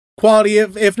comparable quality,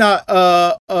 if not,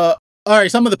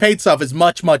 alright, some of the paid stuff is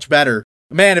much, much better.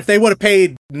 Man, if they would have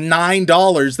paid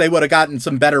 $9, they would have gotten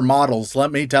some better models,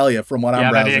 let me tell you, from what I'm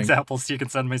browsing. Yeah, any examples you can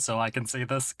send me so I can see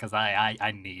this? Because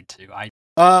I need to.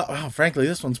 Frankly,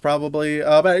 this one's probably,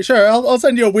 better. Sure, I'll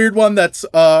send you a weird one that's,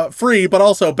 free, but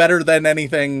also better than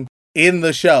anything in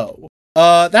the show.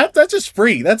 That's just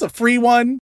free. That's a free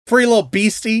one. Free little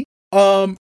beastie.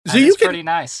 So you can, pretty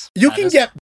nice. You can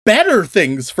get better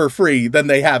things for free than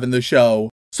they have in the show.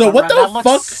 So what the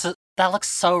fuck? That looks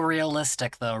so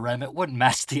realistic, though, Rem. It wouldn't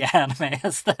match the anime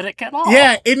aesthetic at all.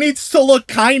 Yeah, it needs to look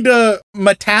kind of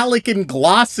metallic and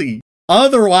glossy.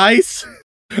 Otherwise,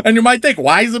 and you might think,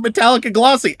 why is it metallic and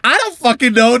glossy? I don't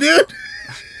fucking know, dude.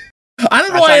 I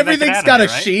don't know why everything's got a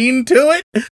sheen to it.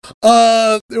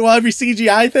 Every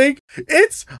CGI thing.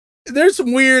 There's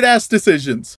some weird ass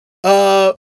decisions.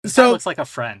 That looks like a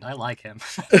friend. I like him.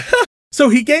 So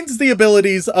he gains the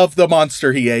abilities of the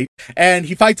monster he ate, and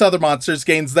he fights other monsters,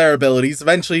 gains their abilities.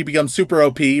 Eventually he becomes super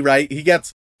OP, right? He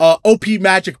gets OP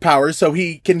magic powers, so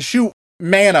he can shoot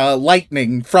mana,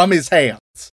 lightning, from his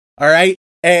hands, alright?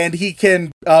 And he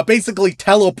can basically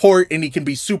teleport, and he can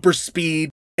be super speed,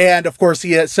 and of course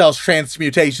he sells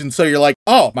transmutation, so you're like,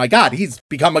 oh my god, he's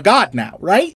become a god now,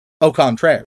 right? Au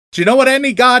contraire. Do you know what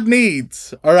any god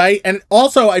needs? All right. And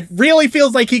also, it really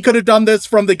feels like he could have done this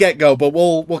from the get-go, but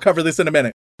we'll cover this in a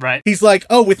minute. Right. He's like,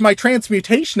 oh, with my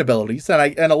transmutation abilities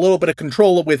and a little bit of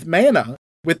control with mana,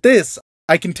 with this,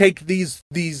 I can take these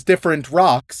different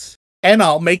rocks and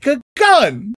I'll make a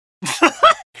gun.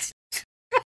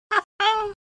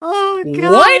 Oh,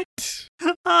 God.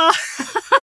 What? I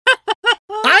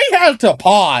have to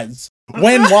pause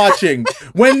when watching,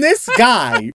 when this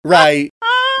guy, right,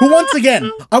 who once again,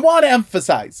 I want to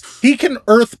emphasize, he can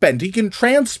earthbend, he can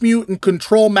transmute and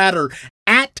control matter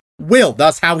at will.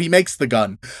 That's how he makes the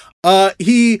gun.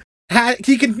 He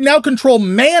can now control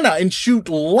mana and shoot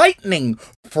lightning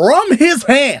from his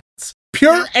hands.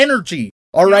 Pure energy.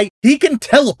 All right. He can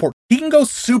teleport. He can go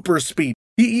super speed.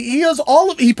 He has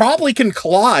he probably can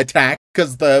claw attack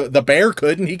because the bear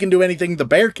could, and he can do anything the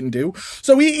bear can do.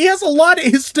 So he has a lot at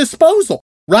his disposal,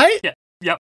 right? Yeah.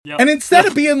 Yep. And instead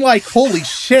of being like, holy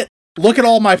shit, look at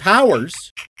all my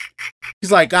powers,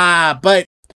 he's like, but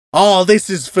all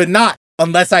this is for naught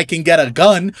unless I can get a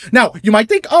gun. Now, you might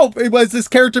think, oh, was this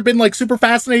character been like super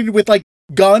fascinated with like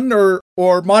gun or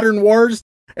modern wars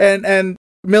and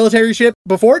military shit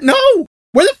before? No!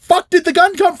 Where the fuck did the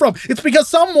gun come from? It's because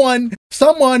someone,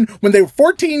 when they were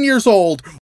 14 years old,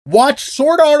 watched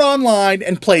Sword Art Online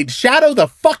and played Shadow the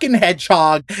fucking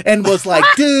Hedgehog and was like,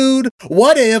 dude,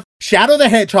 what if Shadow the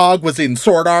Hedgehog was in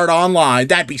Sword Art Online?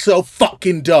 That'd be so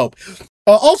fucking dope.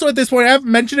 Also at this point, I haven't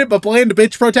mentioned it, but Bland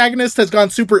Bitch protagonist has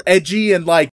gone super edgy and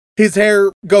like his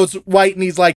hair goes white and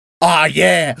he's like,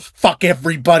 yeah, fuck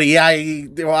everybody.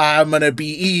 I'm gonna be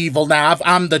evil now.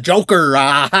 I'm the Joker.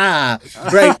 Aha.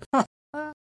 Right.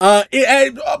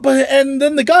 And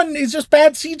then the gun is just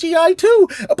bad CGI too.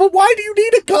 But why do you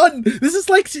need a gun? This is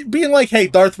like being like, hey,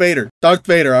 Darth Vader,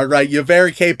 all right, you're a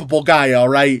very capable guy, all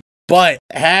right, but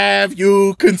have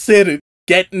you considered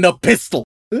getting a pistol?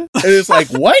 And it's like,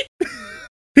 what?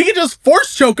 He can just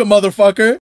force choke a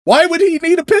motherfucker. Why would he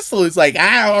need a pistol? It's like,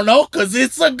 I don't know, because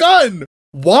it's a gun.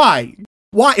 Why?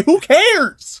 Who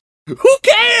cares? Who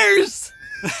cares?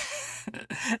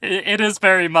 It is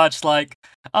very much like,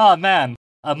 oh man,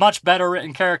 a much better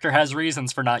written character has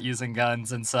reasons for not using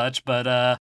guns and such,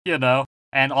 but,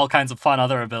 and all kinds of fun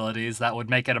other abilities that would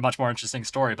make it a much more interesting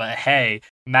story. But hey,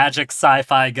 magic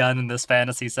sci-fi gun in this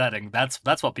fantasy setting,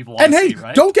 that's what people want to see,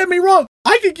 right? Don't get me wrong.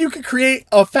 I think you could create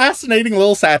a fascinating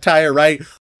little satire, right?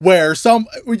 Where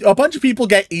a bunch of people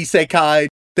get isekai,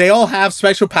 they all have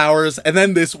special powers, and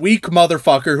then this weak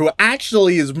motherfucker who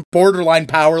actually is borderline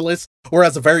powerless or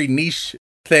has a very niche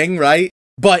thing, right?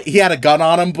 But he had a gun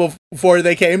on him before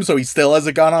they came, so he still has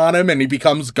a gun on him, and he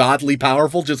becomes godly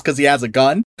powerful just because he has a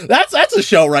gun. That's a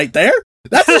show right there.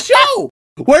 That's a show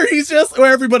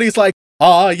where everybody's like,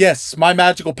 yes, my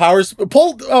magical powers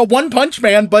pull One Punch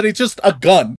Man, but it's just a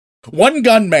gun. One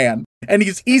gun man. And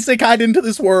he's isekai'd into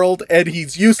this world, and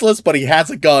he's useless, but he has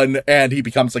a gun, and he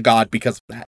becomes a god because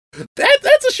of that.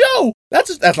 That's a show.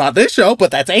 That's not this show,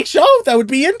 but that's a show. That would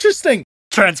be interesting.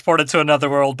 Transported to another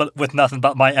world, but with nothing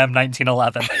but my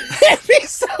M1911.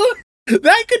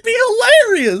 That could be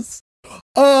hilarious.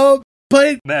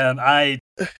 But man,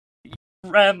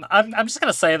 Rem, I'm just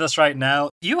gonna say this right now.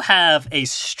 You have a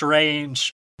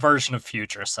strange version of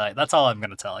Future Sight. That's all I'm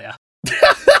gonna tell you.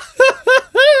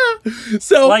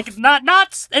 So, like, not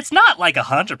it's not like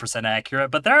 100%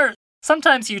 accurate, but there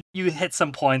sometimes you hit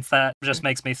some points that just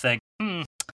makes me think, how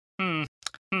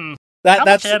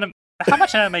much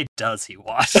anime does he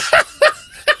watch?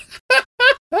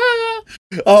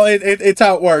 Oh, it's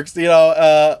how it works,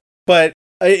 but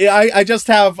I just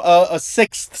have a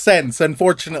sixth sense.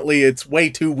 Unfortunately, it's way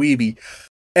too weeby.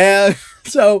 And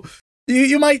so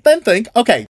you might then think,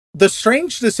 okay, the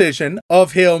strange decision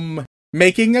of him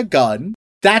making a gun,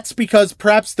 that's because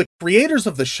perhaps the creators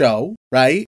of the show,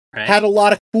 right, had a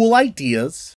lot of cool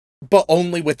ideas, but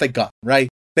only with a gun, right?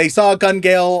 They saw a gun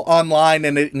gale online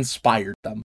and it inspired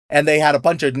them. And they had a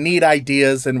bunch of neat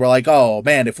ideas and were like, oh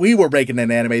man, if we were making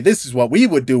an anime, this is what we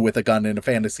would do with a gun in a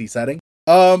fantasy setting.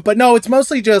 But no, it's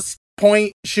mostly just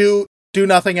point, shoot, do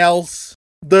nothing else.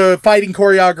 The fighting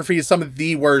choreography is some of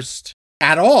the worst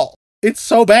at all. It's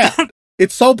so bad.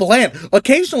 It's so bland.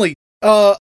 Occasionally,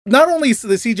 not only is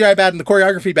the CGI bad and the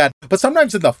choreography bad, but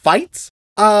sometimes in the fights,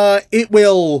 it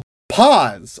will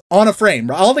pause on a frame.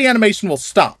 All the animation will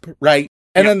stop, right?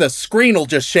 And then the screen will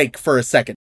just shake for a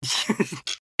second.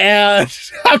 And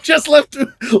I'm just left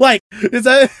like, is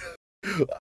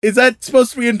that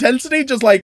supposed to be intensity? Just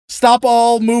like stop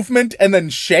all movement and then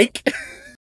shake?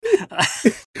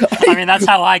 I mean, that's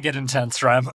how I get intense,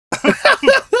 Rem.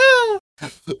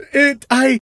 It's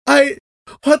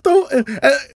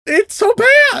so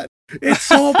bad. It's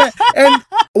so bad. And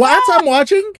as I'm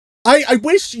watching, I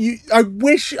wish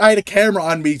I had a camera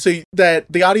on me so that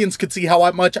the audience could see how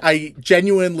much I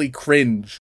genuinely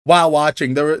cringe while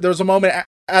watching. There was a moment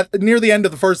near the end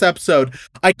of the first episode,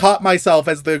 I caught myself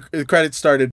as the credits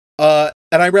started, and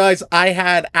I realized I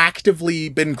had actively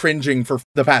been cringing for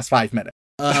the past 5 minutes.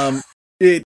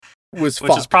 It was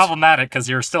Which is problematic because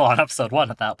you're still on episode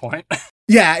 1 at that point.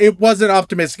 Yeah, it wasn't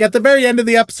optimistic. At the very end of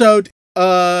the episode,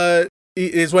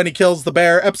 is when he kills the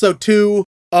bear. Episode 2,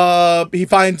 he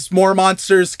finds more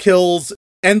monsters, kills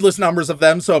endless numbers of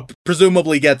them, so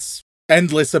presumably gets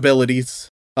endless abilities.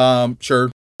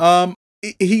 Sure.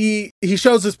 He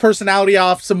shows his personality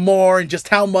off some more and just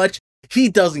how much he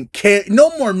doesn't care.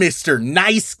 No more Mr.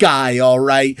 Nice Guy, all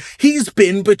right? He's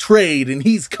been betrayed and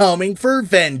he's coming for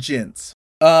vengeance.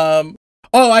 Did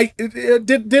I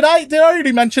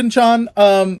already mention, Sean?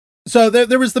 So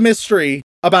there was the mystery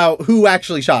about who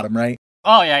actually shot him, right?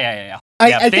 Oh, yeah.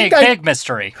 Big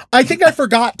mystery. I think I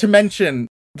forgot to mention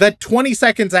that 20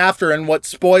 seconds after, and what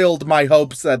spoiled my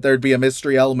hopes that there'd be a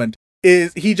mystery element,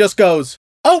 is he just goes,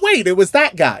 oh, wait, it was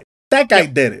that guy. That guy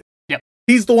did it. Yep.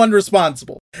 He's the one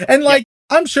responsible. And,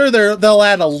 I'm sure they'll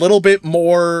add a little bit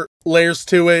more layers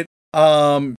to it,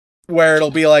 where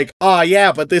it'll be like,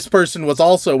 yeah, but this person was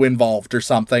also involved or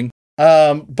something.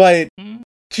 But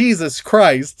Jesus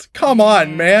Christ, come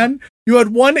on, man. You had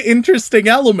one interesting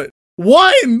element.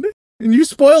 One! And you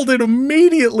spoiled it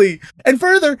immediately. And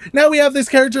further, now we have this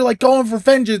character, going for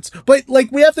vengeance, but,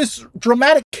 we have this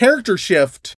dramatic character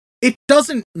shift. It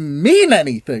doesn't mean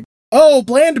anything. Oh,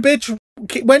 bland bitch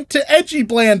went to edgy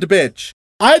bland bitch.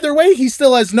 Either way, he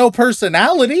still has no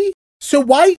personality. So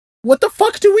what the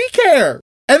fuck do we care?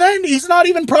 And then he's not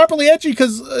even properly edgy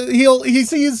because he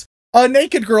sees a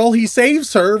naked girl, he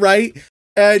saves her, right?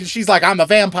 And she's like, I'm a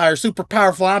vampire, super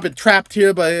powerful, I've been trapped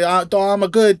here, but I'm a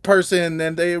good person,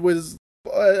 and I was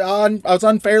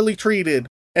unfairly treated.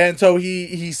 And so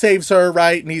he saves her,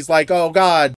 right? And he's like, oh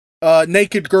god,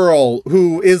 naked girl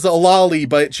who is a lolly,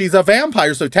 but she's a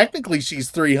vampire, so technically she's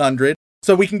 300.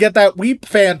 So we can get that weep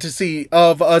fantasy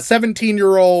of a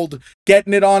 17-year-old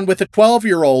getting it on with a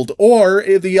 12-year-old, or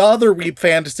the other weep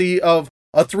fantasy of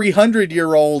a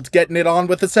 300-year-old getting it on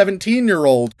with a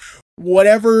 17-year-old.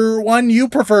 Whatever one you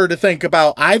prefer to think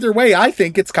about. Either way, I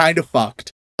think it's kind of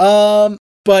fucked.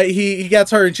 But he gets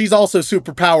her, and she's also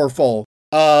super powerful.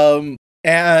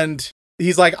 And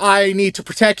he's like, I need to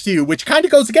protect you, which kind of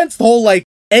goes against the whole,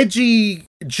 edgy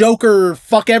Joker,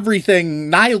 fuck everything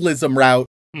nihilism route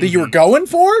that you were going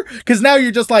for? Because now you're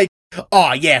just like,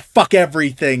 oh yeah, fuck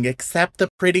everything except the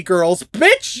pretty girls.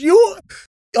 Bitch, you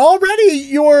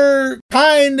were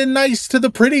kind and nice to the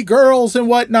pretty girls and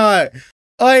whatnot.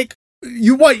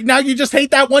 Now you just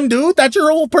hate that one dude? That's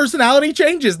your whole personality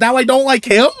changes. Now I don't like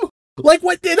him?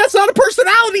 What? That's not a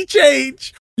personality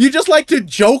change. You just like to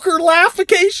Joker laugh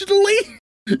occasionally?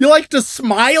 You like to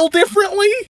smile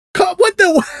differently? What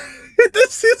the?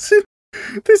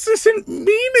 This isn't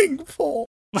meaningful.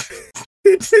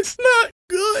 It's not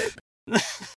good.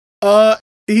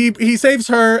 He saves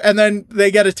her, and then they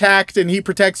get attacked, and he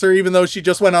protects her, even though she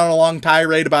just went on a long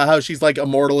tirade about how she's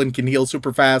immortal and can heal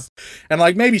super fast, and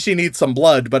maybe she needs some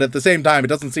blood, but at the same time, it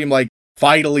doesn't seem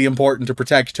vitally important to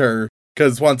protect her,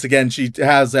 because once again, she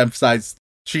has emphasized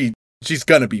she's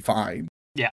gonna be fine.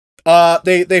 Yeah.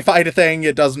 They fight a thing.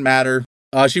 It doesn't matter.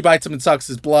 She bites him and sucks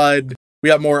his blood. We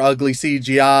have more ugly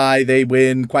CGI. They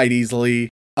win quite easily.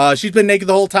 She's been naked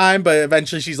the whole time, but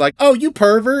eventually she's like, "Oh, you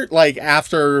pervert!" Like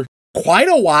after quite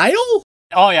a while.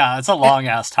 Oh yeah, it's a long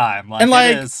ass time. Like, and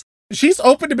like, it is. She's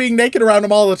open to being naked around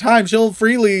him all the time. She'll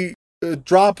freely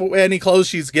drop any clothes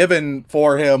she's given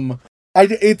for him.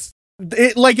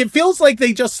 It feels like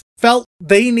they just felt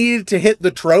they needed to hit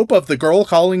the trope of the girl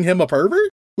calling him a pervert.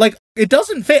 Like, it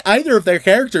doesn't fit either of their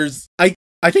characters. I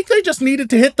think they just needed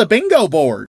to hit the bingo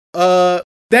board.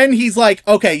 Then he's like,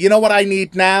 okay, you know what I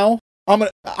need now?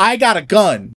 I got a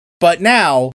gun, but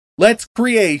now let's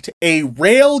create a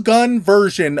railgun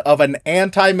version of an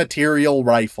anti-material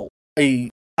rifle. I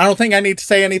don't think I need to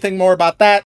say anything more about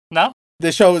that. No?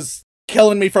 This show is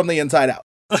killing me from the inside out.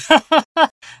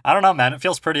 I don't know, man. It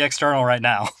feels pretty external right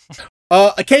now.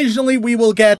 Occasionally we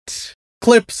will get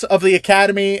clips of the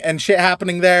academy and shit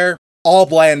happening there. All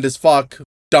bland as fuck.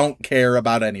 Don't care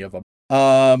about any of them.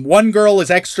 One girl is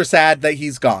extra sad that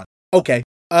he's gone. Okay.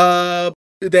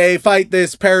 They fight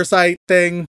this parasite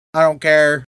thing. I don't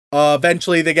care.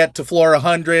 Eventually they get to floor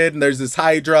 100 and there's this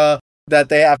Hydra that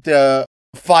they have to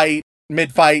fight.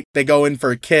 Mid-fight, they go in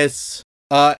for a kiss.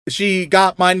 She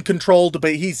got mind controlled,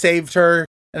 but he saved her.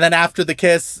 And then after the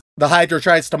kiss, the Hydra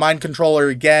tries to mind control her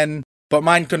again, but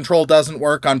mind control doesn't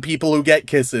work on people who get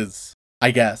kisses,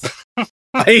 I guess.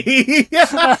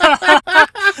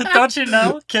 Don't you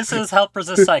know? Kisses help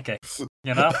resist psychics,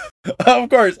 you know? Of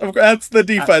course, that's the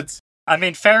defense. I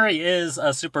mean, Fairy is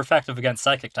super effective against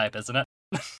psychic type, isn't it?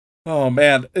 Oh,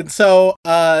 man. And so,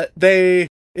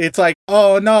 it's like,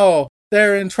 oh no,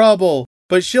 they're in trouble,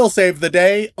 but she'll save the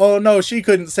day. Oh no, she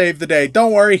couldn't save the day.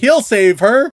 Don't worry, he'll save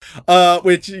her.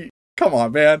 Which, come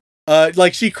on, man.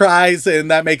 Like, she cries,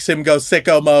 and that makes him go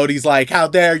sicko mode. He's like, how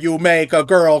dare you make a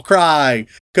girl cry?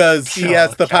 Because he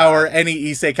has the power any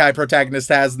isekai protagonist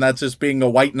has, and that's just being a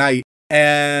white knight.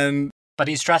 But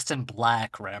he's dressed in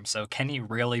black, Ram, so can he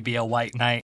really be a white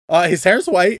knight? His hair's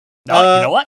white. No, you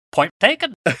know what? Point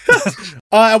taken.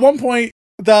 At one point,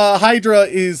 the Hydra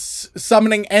is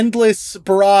summoning endless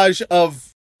barrage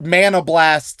of mana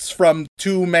blasts from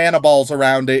 2 mana balls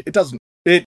around it.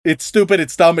 It's stupid,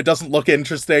 it's dumb, it doesn't look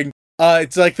interesting.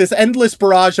 It's like this endless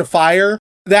barrage of fire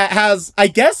that has, I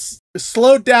guess,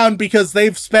 slowed down because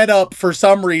they've sped up for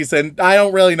some reason. I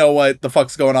don't really know what the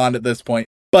fuck's going on at this point.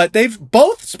 But they've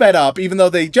both sped up, even though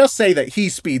they just say that he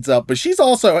speeds up, but she's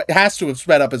also has to have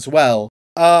sped up as well.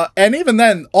 And even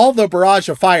then, all the barrage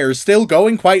of fire is still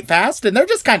going quite fast, and they're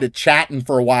just kind of chatting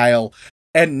for a while,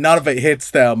 and none of it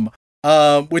hits them,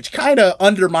 which kind of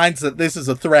undermines that this is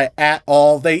a threat at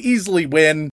all. They easily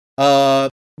win, but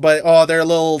they're a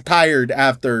little tired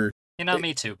after. You know,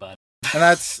 me too, bud. And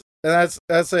that's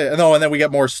it. No, and then we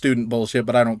get more student bullshit,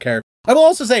 but I don't care. I will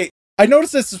also say, I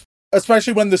noticed this,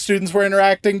 especially when the students were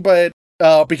interacting, but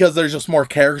because there's just more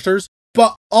characters.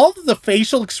 But all of the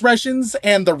facial expressions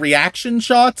and the reaction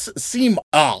shots seem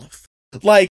off.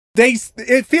 Like,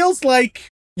 it feels like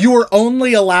you were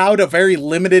only allowed a very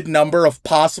limited number of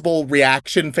possible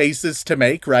reaction faces to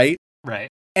make, right? Right.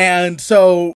 And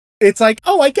so it's like,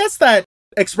 oh, I guess that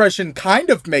expression kind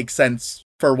of makes sense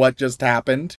for what just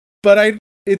happened. But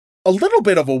it's a little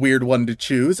bit of a weird one to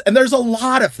choose. And there's a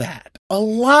lot of that. A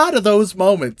lot of those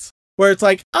moments where it's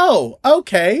like, oh,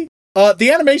 okay.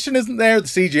 The animation isn't there. The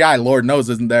CGI, Lord knows,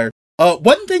 isn't there.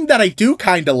 One thing that I do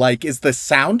kind of like is the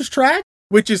soundtrack,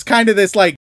 which is kind of this,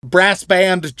 like, brass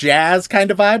band jazz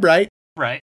kind of vibe, right?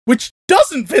 Right. Which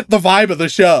doesn't fit the vibe of the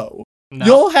show. No.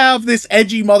 You'll have this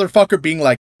edgy motherfucker being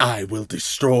like, I will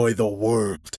destroy the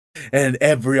world, and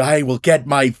I will get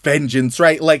my vengeance,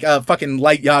 right? Like a fucking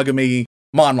Light Yagami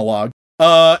monologue.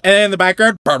 And in the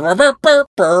background, and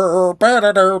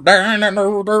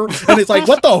it's like,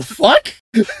 what the fuck?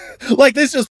 Like,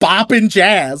 this just bopping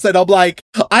jazz, and I'm like,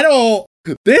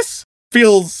 this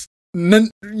feels, whoever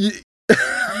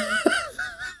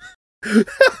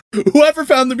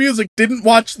found the music didn't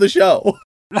watch the show.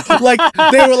 Like,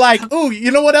 they were like, ooh, you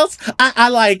know what else? I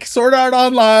like Sword Art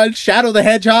Online, Shadow the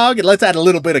Hedgehog, and let's add a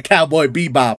little bit of Cowboy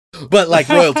Bebop, but like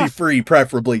royalty-free,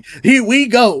 preferably. Here we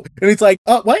go. And it's like,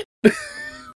 what?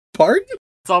 Pardon?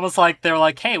 It's almost like they were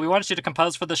like, hey, we wanted you to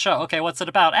compose for the show. Okay, what's it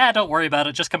about? Don't worry about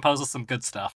it. Just compose us some good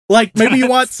stuff. Like, maybe you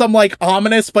want some, like,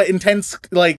 ominous but intense,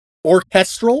 like,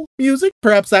 orchestral music?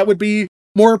 Perhaps that would be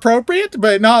more appropriate,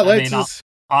 but no, let's just...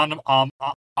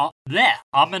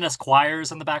 Ominous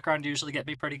choirs in the background usually get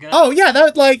me pretty good. Oh yeah,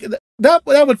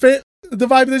 that would fit the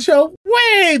vibe of the show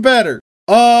way better.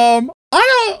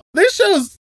 This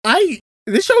show's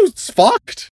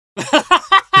fucked. I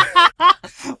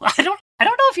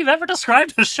don't know if you've ever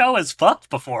described a show as fucked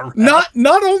before. Not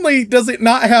only does it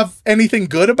not have anything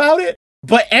good about it,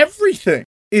 but everything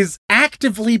is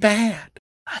actively bad.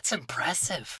 That's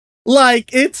impressive.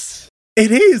 Like, it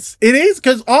is,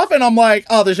 because often I'm like,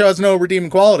 oh, this show has no redeeming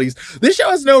qualities. This show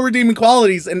has no redeeming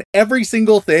qualities, and every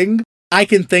single thing I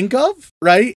can think of,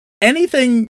 right?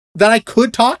 Anything that I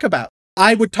could talk about,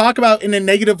 I would talk about in a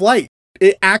negative light.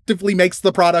 It actively makes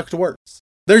the product worse.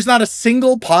 There's not a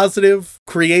single positive,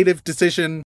 creative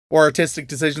decision or artistic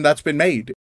decision that's been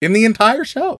made in the entire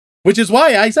show, which is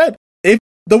why I said, if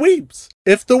the weeps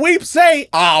say,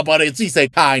 but it's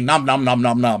isekai, nom nom nom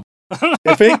nom nom.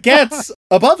 If it gets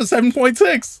above a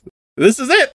 7.6, this is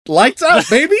it. Lights out,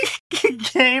 baby.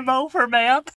 Game over,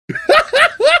 man.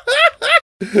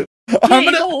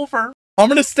 I'm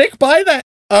gonna stick by that.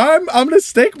 I'm gonna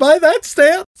stick by that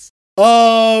stance.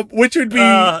 Which would be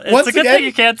it's a good thing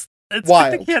you can't. It's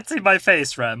wild. a good thing you can't see my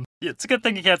face, Rem. It's a good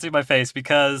thing you can't see my face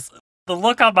because the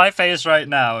look on my face right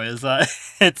now is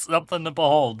it's something to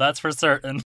behold. That's for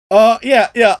certain.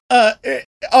 Yeah.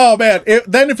 Oh man.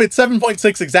 Then if it's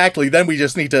 7.6 exactly, then we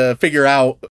just need to figure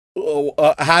out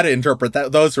how to interpret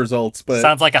those results. But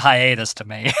sounds like a hiatus to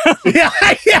me. yeah.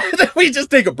 Then we just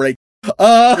take a break.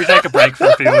 We take a break for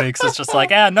a few weeks. It's just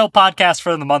like, no podcast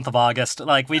for the month of August.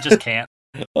 Like, we just can't.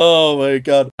 Oh my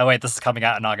god. Oh wait, this is coming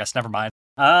out in August. Never mind.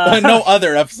 No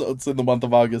other episodes in the month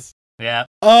of August. Yeah.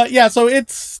 Yeah. So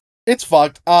it's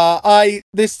fucked.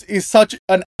 This is such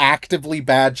an actively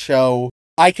bad show.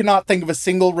 I cannot think of a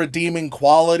single redeeming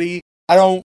quality.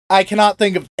 I cannot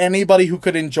think of anybody who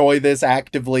could enjoy this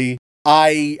actively.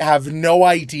 I have no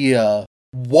idea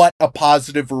what a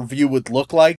positive review would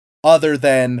look like other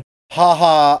than,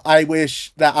 haha, I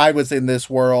wish that I was in this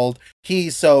world.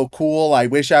 He's so cool. I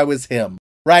wish I was him.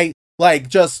 Right? Like,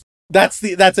 just, that's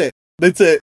it. That's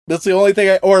the only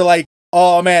thing or like,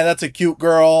 oh man, that's a cute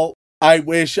girl. I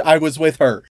wish I was with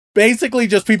her. Basically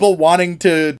just people wanting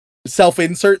to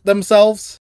self-insert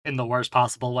themselves. In the worst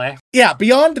possible way. Yeah,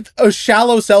 beyond a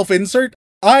shallow self-insert,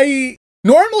 I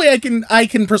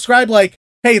can prescribe like,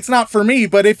 hey, it's not for me,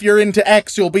 but if you're into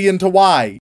X, you'll be into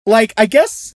Y. Like, I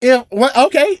guess,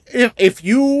 if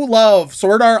you love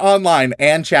Sword Art Online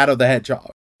and Shadow the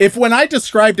Hedgehog, if when I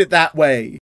described it that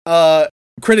way,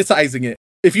 criticizing it,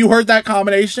 if you heard that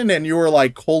combination and you were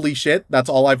like, holy shit, that's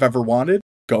all I've ever wanted,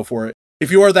 go for it.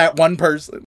 If you are that one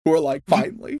person who are like,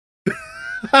 finally,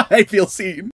 I feel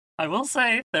seen. I will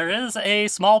say, there is a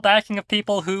small backing of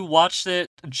people who watched it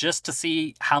just to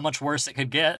see how much worse it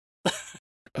could get.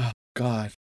 Oh,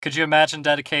 God. Could you imagine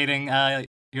dedicating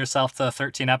yourself to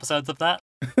 13 episodes of that?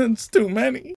 It's too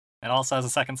many. It also has a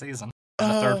second season,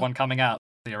 and a third one coming out,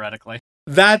 theoretically.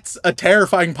 That's a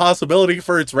terrifying possibility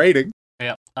for its rating.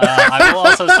 Yep. I will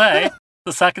also say,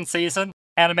 the second season,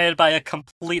 animated by a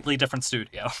completely different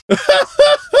studio.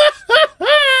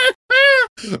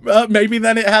 Maybe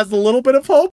then it has a little bit of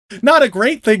hope. Not a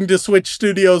great thing to switch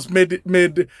studios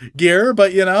mid gear,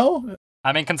 but you know.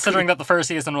 I mean, considering that the first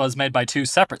season was made by two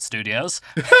separate studios.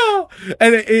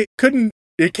 And it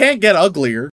can't get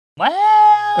uglier. Well,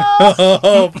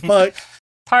 oh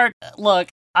fuck. Look,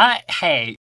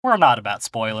 hey, we're not about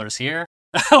spoilers here.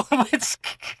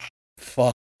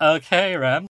 Fuck. Okay,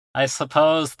 Rem. I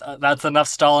suppose that's enough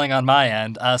stalling on my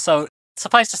end. So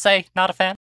suffice to say, not a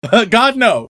fan. God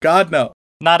no.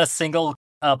 Not a single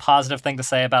positive thing to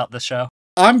say about this show.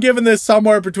 I'm giving this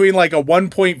somewhere between like a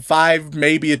 1.5,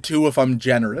 maybe a 2 if I'm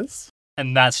generous.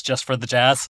 And that's just for the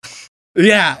jazz.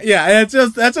 Yeah.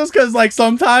 That's just because like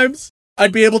sometimes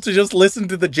I'd be able to just listen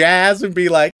to the jazz and be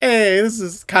like, hey, this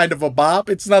is kind of a bop.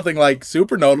 It's nothing like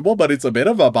super notable, but it's a bit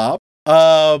of a bop.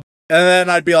 And then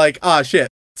I'd be like, shit,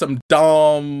 some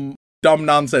dumb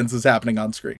nonsense is happening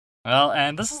on screen. Well,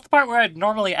 and this is the part where I'd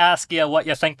normally ask you what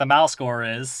you think the mouse score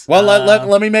is. Well,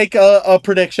 let me make a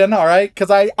prediction, all right? Because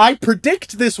I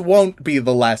predict this won't be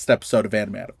the last episode of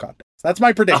Anime Out of Context. That's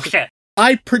my prediction. Okay.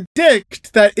 I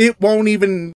predict that it won't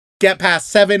even get past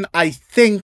 7. I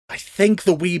think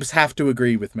the weebs have to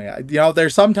agree with me.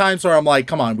 There's some times where I'm like,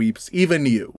 come on, weebs, even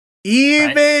you.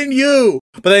 Even you!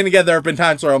 But then again, there have been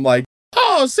times where I'm like,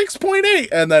 6.8,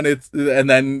 and then it's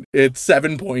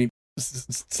 7.7,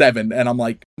 and I'm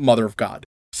like, mother of God.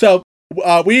 So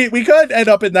we could end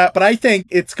up in that, but I think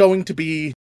it's going to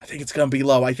be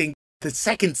low. I think the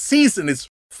second season is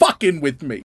fucking with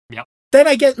me. Yep. Then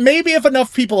I get, maybe if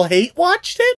enough people hate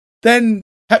watched it, then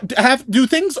do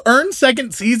things earn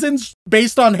second seasons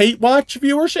based on hate watch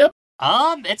viewership?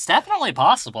 It's definitely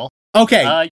possible.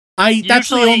 Okay.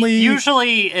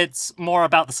 Usually it's more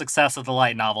about the success of the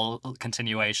light novel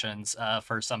continuations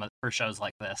for shows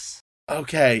like this.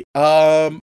 Okay.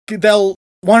 They'll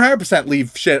 100%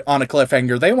 leave shit on a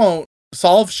cliffhanger. They won't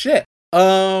solve shit.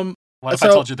 What if I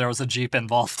told you there was a Jeep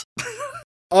involved?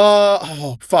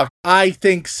 Oh, fuck. I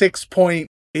think 6 point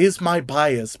is my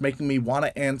bias, making me want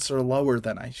to answer lower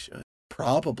than I should.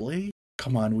 Probably.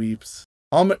 Come on, Weeps.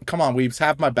 Come on, Weeps.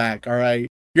 Have my back, all right?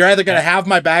 You're either going to have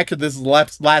my back or this is the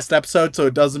last episode, so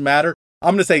it doesn't matter.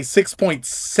 I'm going to say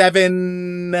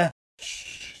 6.7...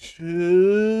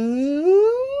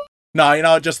 No,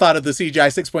 I just thought of the CGI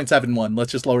 6.71.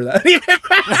 Let's just lower that.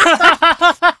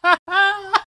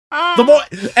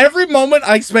 Every moment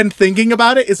I spend thinking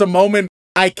about it is a moment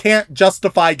I can't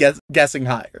justify guessing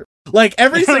higher. Like,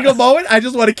 every single moment, I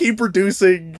just want to keep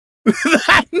reducing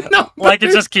that number. Like,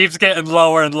 it just keeps getting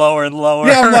lower and lower and lower.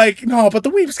 Yeah, I'm like, no, but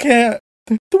the Weeps can't.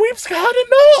 The Weeps gotta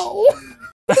know.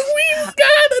 The Weeps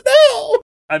gotta know.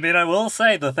 I mean, I will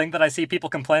say, the thing that I see people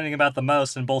complaining about the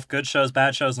most in both good shows,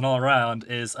 bad shows, and all around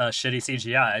is shitty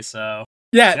CGI, so...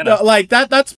 Yeah, no, like,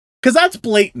 that's... Because that's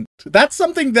blatant. That's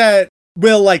something that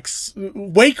will, like,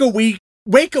 wake a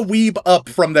weeb up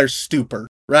from their stupor,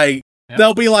 right? Yep.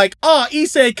 They'll be like, oh,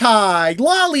 isekai,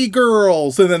 lolly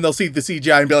girls, and then they'll see the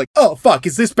CGI and be like, oh, fuck,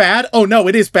 is this bad? Oh, no,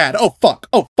 it is bad. Oh, fuck,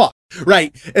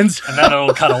 right? And then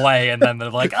it'll cut away, and then they're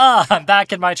like, I'm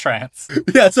back in my trance.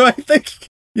 Yeah, so I think...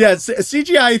 Yeah,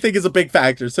 CGI I think is a big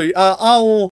factor. So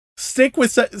I'll stick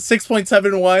with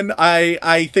 6.71.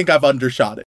 I think I've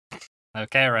undershot it.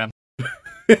 Okay, Rem.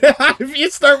 If you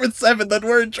start with 7, then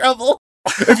we're in trouble.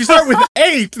 If you start with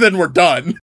 8, then we're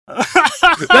done.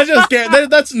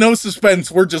 That's no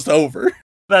suspense. We're just over.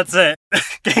 That's it.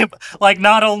 Like,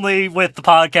 not only with the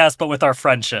podcast, but with our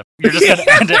friendship. You're just going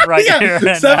to end it right here and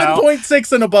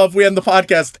 7.6 and above, we end the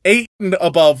podcast. 8 and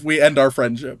above, we end our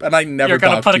friendship. And I never You're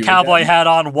going to put a cowboy again. hat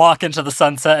on, walk into the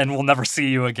sunset, and we'll never see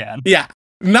you again. Yeah.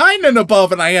 9 and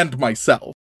above, and I end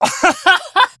myself.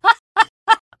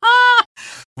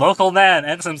 Local man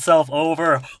ends himself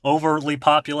over overly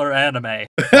popular anime.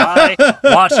 Why?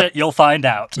 Watch it, you'll find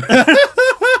out.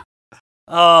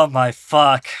 Oh my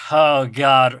fuck. Oh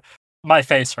god. My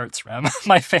face hurts, Rem.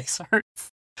 My face hurts.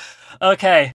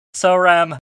 Okay, so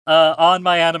Rem, on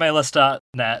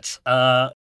myanimelist.net,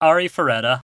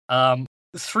 Arifureta,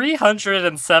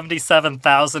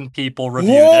 377,000 people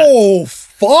reviewed it. Whoa,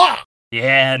 fuck!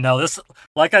 Yeah, no, this,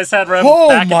 like I said, Rem, oh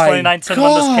back in 2019 God.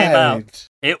 when this came out,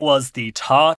 it was the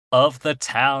talk of the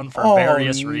town for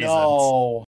various reasons.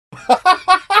 No.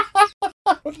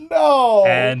 No.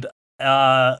 And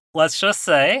let's just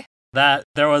say that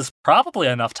there was probably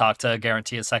enough talk to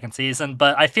guarantee a second season,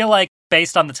 but I feel like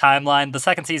based on the timeline, the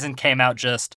second season came out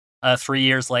just 3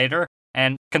 years later,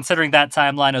 and considering that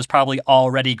timeline, it was probably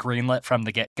already greenlit from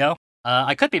the get-go.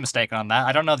 I could be mistaken on that.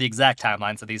 I don't know the exact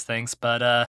timelines of these things,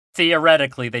 but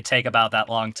theoretically, they take about that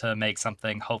long to make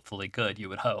something hopefully good, you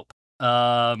would hope.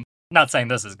 Not saying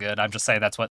this is good, I'm just saying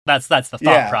that's the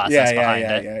thought process behind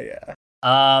it.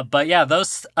 But yeah,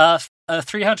 those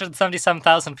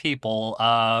 377,000 people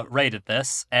rated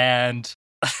this, and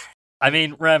I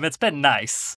mean, Rem, it's been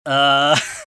nice.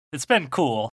 It's been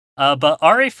cool. But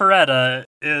Arifureta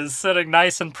is sitting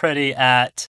nice and pretty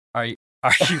at. Are you?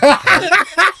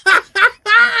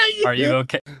 Are you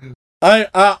okay?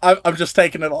 I'm just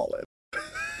taking it all in.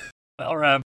 Well,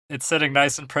 Rem, it's sitting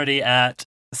nice and pretty at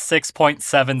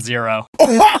 6.70.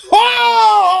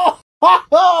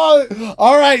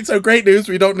 All right, so great news.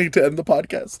 We don't need to end the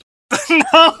podcast.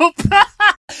 Nope.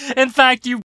 In fact,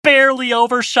 you barely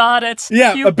overshot it.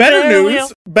 Yeah,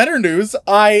 better news.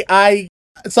 I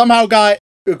somehow got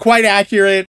quite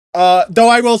accurate. Though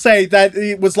I will say that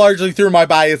it was largely through my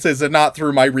biases and not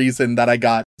through my reason that I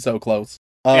got so close.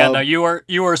 Yeah, no, you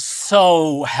were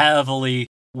so heavily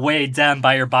weighed down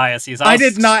by your biases. I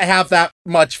did not have that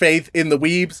much faith in the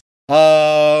weebs.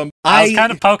 I was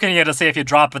kind of poking you to see if you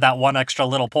dropped with that one extra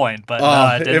little point,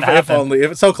 but it didn't happen. If only.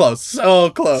 If it's so close.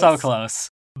 So close.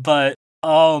 But,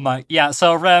 oh my... Yeah,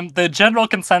 so Rem, the general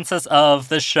consensus of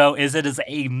this show is it is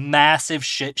a massive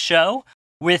shit show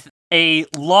with a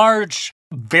large,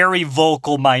 very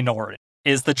vocal minority,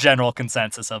 is the general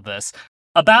consensus of this.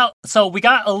 So we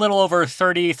got a little over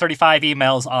 30, 35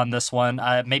 emails on this one,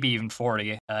 maybe even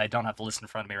 40. I don't have the list in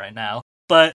front of me right now.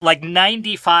 But like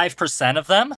 95% of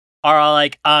them are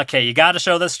like, okay, you gotta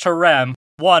show this to Rem.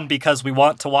 1, because we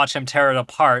want to watch him tear it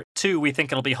apart. 2, we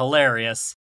think it'll be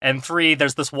hilarious. And 3,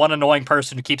 there's this one annoying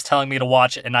person who keeps telling me to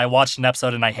watch it, and I watched an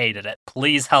episode and I hated it.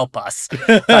 Please help us,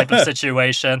 type of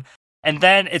situation. And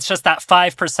then it's just that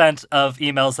 5% of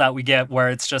emails that we get where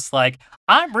it's just like,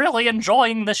 I'm really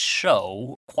enjoying this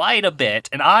show quite a bit,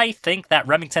 and I think that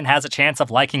Remington has a chance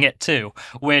of liking it too.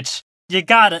 Which you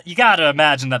gotta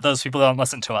imagine that those people don't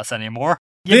listen to us anymore.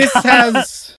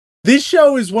 This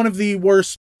show is one of the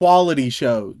worst quality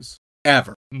shows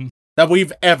ever that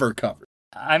we've ever covered.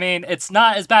 I mean, it's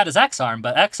not as bad as X-Arm,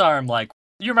 but X-Arm, like,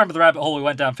 you remember the rabbit hole we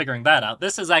went down figuring that out.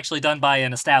 This is actually done by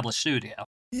an established studio.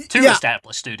 Two Yeah.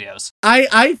 established studios.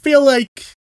 I feel like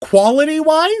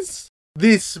quality-wise,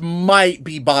 this might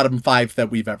be bottom 5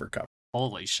 that we've ever covered.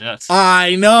 Holy shit.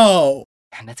 I know.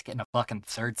 And it's getting a fucking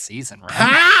 3rd season, right?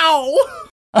 How?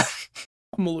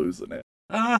 I'm losing it.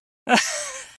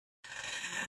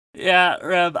 Yeah,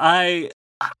 Reb, I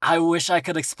wish I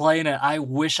could explain it. I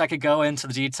wish I could go into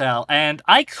the detail. And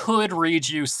I could read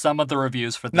you some of the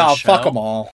reviews for this show. No, fuck them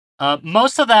all.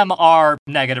 Most of them are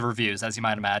negative reviews, as you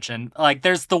might imagine. Like,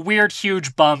 there's the weird,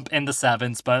 huge bump in the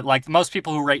 7s, but, like, most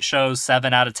people who rate shows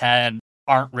 7 out of 10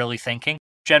 aren't really thinking,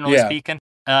 generally speaking.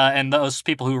 And those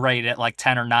people who rate it, like,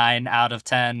 10 or 9 out of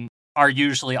 10 are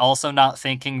usually also not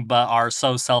thinking, but are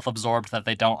so self-absorbed that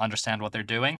they don't understand what they're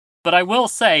doing. But I will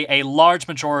say a large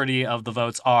majority of the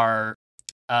votes are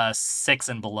 6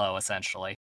 and below,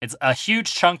 essentially. It's a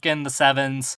huge chunk in the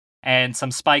 7s, and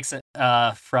some spikes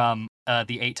from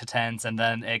the 8 to 10s, and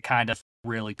then it kind of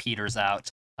really peters out.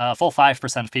 Full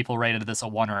 5% of people rated this a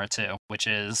 1 or a 2, which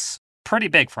is pretty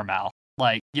big for Mal.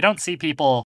 Like, you don't see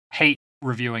people hate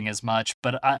reviewing as much,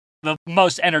 but the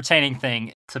most entertaining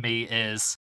thing to me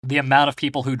is the amount of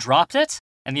people who dropped it,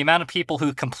 and the amount of people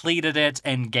who completed it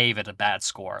and gave it a bad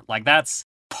score. Like, that's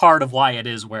part of why it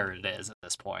is where it is at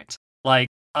this point. Like,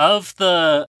 of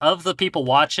the people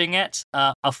watching it,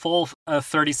 a full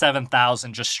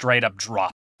 37,000 just straight up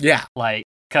dropped. Yeah. Like,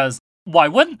 because why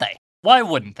wouldn't they? Why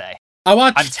wouldn't they? I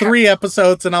watched 3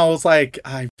 episodes and I was like,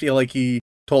 I feel like he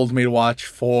told me to watch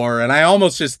 4, and I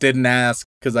almost just didn't ask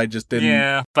because I just didn't.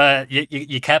 Yeah, but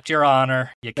you kept your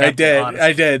honor. I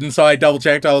did, and so I double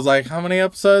checked. I was like, how many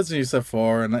episodes? And you said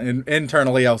 4, and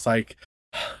internally I was like,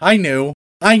 I knew.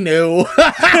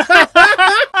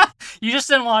 You just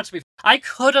didn't watch me. I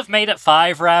could have made it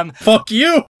 5, Rem. Fuck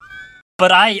you.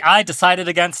 But I decided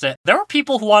against it. There were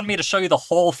people who wanted me to show you the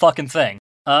whole fucking thing.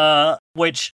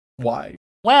 Which... Why?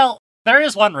 Well, there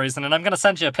is one reason, and I'm gonna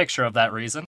send you a picture of that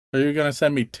reason. Are you gonna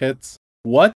send me tits?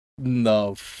 What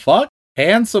the fuck?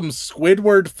 Handsome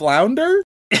Squidward flounder?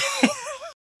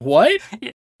 What?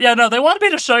 Yeah, no, they wanted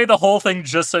me to show you the whole thing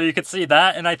just so you could see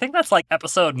that, and I think that's like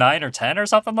episode 9 or 10 or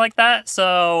something like that,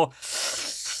 so...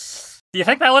 Do you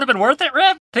think that would have been worth it,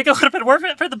 Rip? Think it would have been worth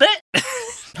it for the bit?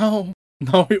 No,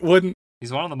 it wouldn't.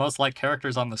 He's one of the most liked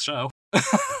characters on the show.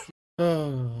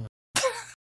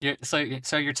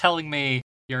 So you're telling me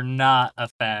you're not a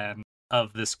fan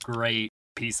of this great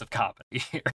piece of comedy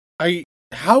here?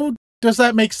 How does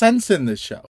that make sense in this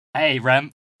show? Hey,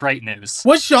 Rem, great news.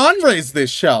 What genre is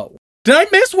this show? Did I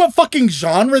miss what fucking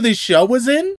genre this show was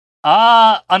in?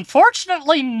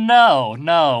 Unfortunately, no.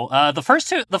 The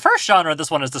first genre this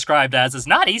one is described as is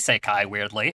not isekai,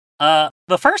 weirdly. The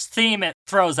first theme it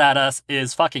throws at us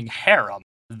is fucking harem,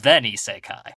 then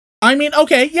isekai. I mean,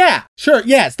 okay, yeah, sure,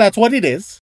 yes, that's what it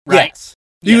is. Right. Yes.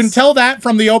 You can tell that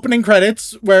from the opening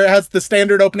credits, where it has the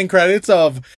standard opening credits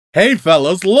of, hey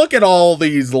fellas, look at all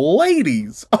these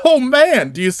ladies. Oh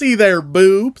man, do you see their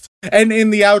boobs? And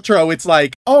in the outro, it's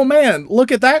like, oh man,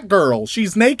 look at that girl.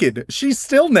 She's naked. She's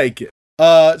still naked.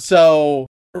 So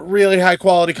really high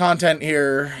quality content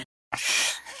here.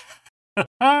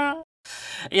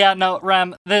 Yeah, no,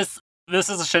 Rem, this is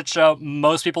a shit show.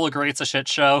 Most people agree it's a shit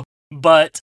show,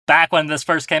 but back when this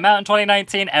first came out in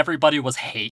 2019, everybody was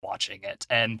hate watching it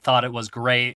and thought it was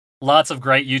great. Lots of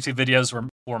great YouTube videos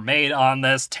were made on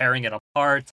this, tearing it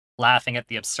apart, laughing at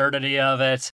the absurdity of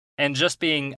it, and just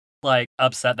being, like,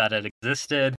 upset that it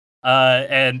existed.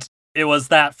 And it was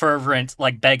that fervent,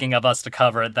 like, begging of us to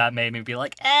cover it that made me be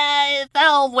like,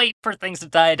 I'll wait for things to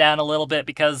die down a little bit,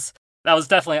 because it was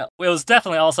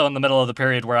definitely also in the middle of the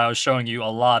period where I was showing you a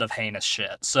lot of heinous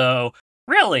shit. So,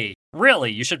 really,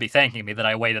 you should be thanking me that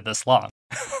I waited this long.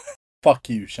 Fuck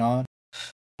you, Sean.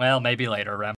 Well, maybe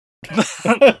later, Rem.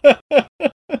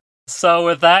 So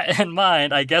with that in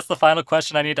mind, I guess the final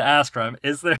question I need to ask, Rem,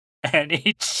 is there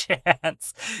any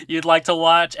chance you'd like to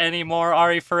watch any more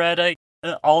Arifureta,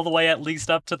 all the way at least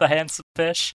up to the handsome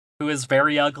fish, who is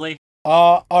very ugly?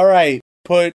 Alright,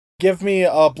 give me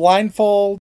a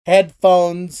blindfold,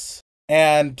 headphones,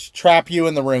 and trap you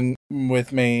in the room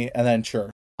with me, and then sure.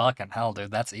 Fucking hell,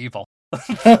 dude, that's evil.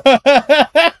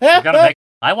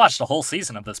 I watched a whole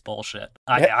season of this bullshit.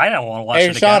 I don't want to watch it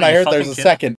again. Hey, Sean, I heard there's a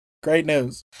second. Great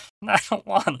news. I don't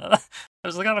want to.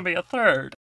 There's gonna be a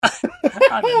third.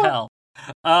 I'm in hell.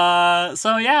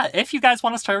 So yeah, if you guys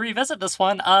want us to revisit this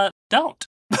one, don't.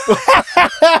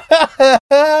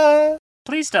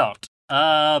 Please don't.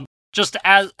 Just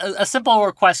as a simple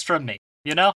request from me,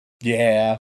 you know?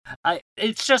 Yeah.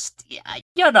 It's just, I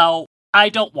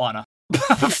don't wanna.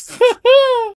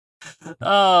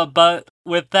 But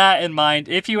with that in mind,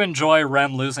 if you enjoy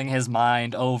Rem losing his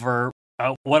mind over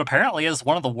what apparently is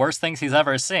one of the worst things he's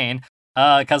ever seen,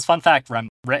 because fun fact, Rem,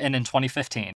 written in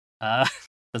 2015.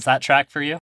 Does that track for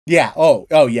you? Yeah.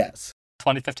 Oh, yes.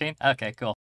 2015? Okay,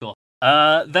 cool.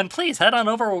 Then please head on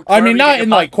over. I mean, not in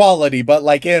like quality, but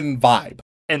like in vibe.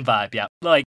 In vibe, yeah.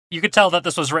 Like, you could tell that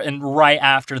this was written right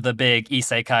after the big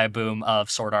isekai boom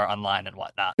of Sword Art Online and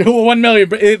whatnot. 1 million,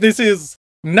 but this is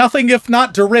nothing if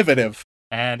not derivative.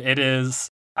 And it is,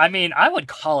 I mean, I would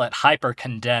call it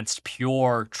hyper-condensed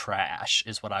pure trash,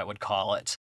 is what I would call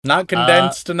it. Not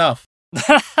condensed enough.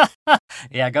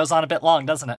 Yeah, it goes on a bit long,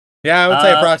 doesn't it? Yeah, I would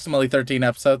say approximately 13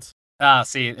 episodes.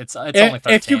 See, it's only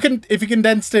 13. If you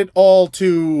condensed it all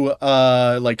to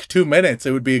like 2 minutes,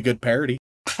 it would be a good parody.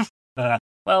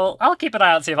 Well, I'll keep an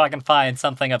eye out and see if I can find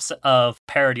something of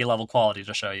parody level quality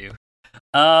to show you.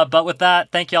 But with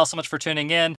that, thank you all so much for tuning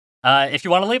in. If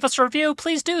you want to leave us a review,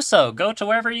 please do so. Go to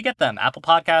wherever you get them. Apple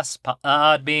Podcasts,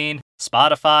 Podbean,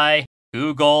 Spotify,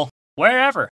 Google,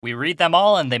 wherever. We read them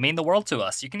all and they mean the world to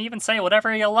us. You can even say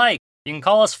whatever you like. You can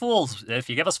call us fools. If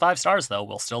you give us 5 stars, though,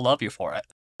 we'll still love you for it.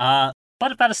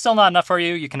 But if that is still not enough for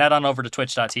you, you can head on over to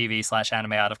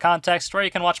twitch.tv/animeoutofcontext, where you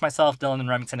can watch myself, Dylan, and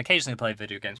Remington occasionally play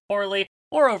video games poorly,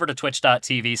 or over to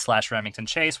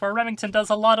twitch.tv/RemingtonChase, where Remington does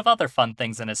a lot of other fun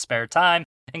things in his spare time,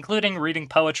 including reading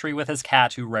poetry with his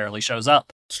cat who rarely shows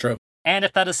up. It's true. And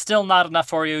if that is still not enough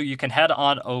for you, you can head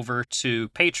on over to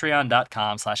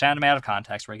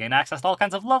patreon.com/animeoutofcontext, where you gain access to all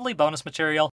kinds of lovely bonus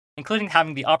material, including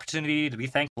having the opportunity to be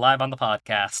thanked live on the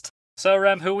podcast. So,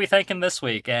 Rem, who are we thanking this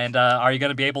week? And are you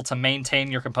going to be able to maintain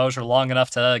your composure long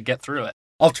enough to get through it?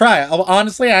 I'll try.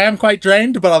 Honestly, I am quite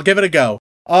drained, but I'll give it a go.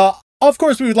 Of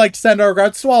course, we would like to send our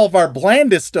regards to all of our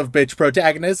blandest of bitch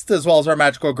protagonists, as well as our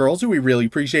magical girls, who we really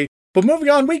appreciate. But moving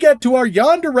on, we get to our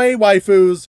yandere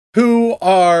waifus, who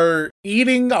are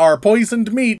eating our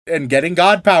poisoned meat and getting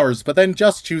god powers, but then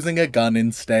just choosing a gun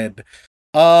instead.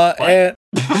 And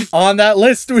on that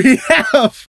list, we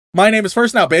have... My name is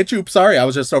First Now, bitch. Oops, sorry, I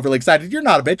was just overly excited. You're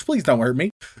not a bitch. Please don't hurt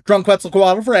me. Drunk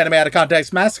Quetzalcoatl for Anime Out of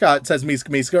Context mascot, says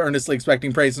Miska, earnestly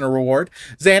expecting praise and a reward.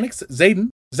 Xanix, Zayden,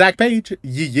 Zach Page,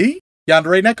 Yee,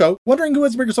 Yandere Neko, wondering who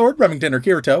has a bigger sword, Remington or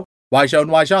Kirito. Why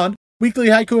Sean? Weekly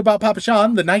haiku about Papa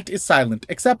Sean. The night is silent,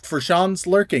 except for Sean's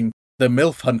lurking. The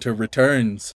MILF Hunter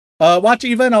returns. Watch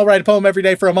Eva and I'll write a poem every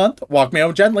day for a month. Walk Me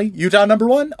Home Gently, Utah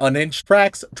 #1, Unhinged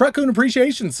Tracks, Truckoon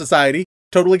Appreciation Society,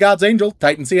 Totally God's Angel,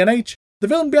 Titan CNH. The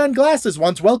Villain Behind Glasses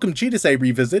wants welcome Cheetah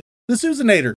revisit. The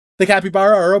Susanator. The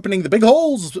Capybara are opening the Big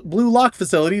Holes Blue Lock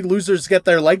facility. Losers get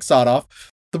their legs sawed off.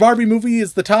 The Barbie movie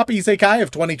is the top isekai of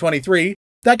 2023.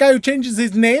 That guy who changes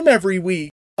his name every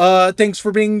week. Thanks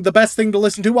for being the best thing to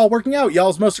listen to while working out.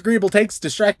 Y'all's most agreeable takes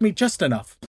distract me just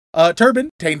enough.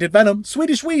 Turban, Tainted Venom,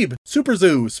 Swedish Weeb, Super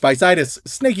Zoo, Spicitis,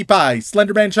 Snaky Pie,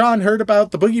 Slenderman Sean heard about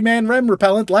the Boogeyman Rem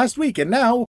repellent last week and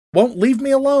now won't leave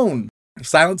me alone.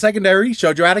 Silent Secondary,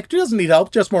 Shoujo Addict who doesn't need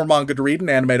help, just more manga to read and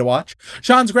anime to watch.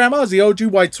 Sean's grandma is the OG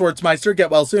White Swordsmeister, get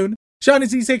well soon. Sean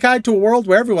is isekai to a world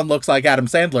where everyone looks like Adam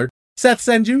Sandler. Seth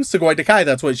Senju, Sugoi Dakai,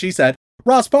 that's what she said.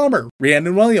 Ross Palmer,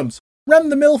 Rhiannon Williams. Rem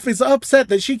the MILF is upset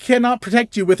that she cannot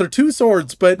protect you with her 2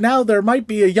 swords, but now there might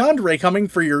be a yandere coming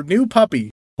for your new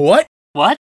puppy. What?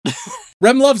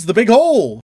 Rem loves the big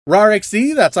hole.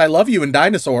 RarXD, that's I love you in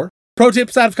Dinosaur. Pro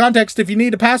tips out of context, if you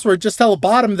need a password, just tell a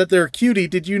bottom that they're a cutie.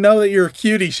 Did you know that you're a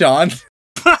cutie, Sean?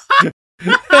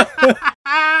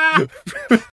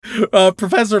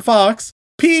 Professor Fox.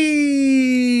 Penis.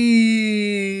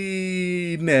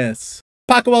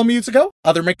 Pacawell Musico.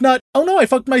 Other McNutt. Oh no, I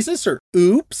fucked my sister.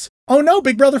 Oops. Oh no,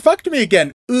 Big Brother fucked me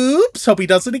again. Oops. Hope he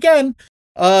does it again.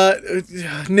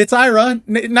 Nitsaira.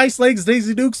 Nice legs,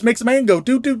 Daisy Dukes, makes a man go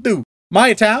do.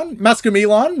 Maya Town,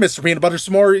 Muscamilon, Mr. Peanut Butter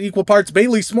S'more, equal parts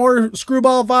Bailey S'more,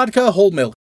 Screwball Vodka, Whole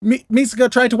Milk. Misaka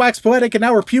tried to wax poetic and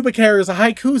now her pubic hair is a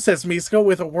haiku, says Misaka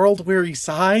with a world-weary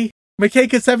sigh.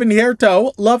 Makeka7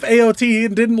 Hierto, love AOT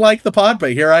and didn't like the pod,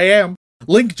 but here I am.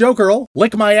 Link Jokerl,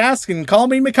 lick my ass and call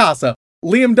me Mikasa.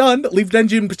 Liam Dunn, leave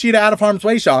Denji and Pachita out of harm's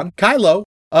way, Sean. Kylo,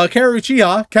 Karu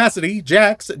Chiha, Cassidy,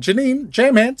 Jax, Janine,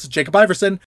 Jamhance, Jacob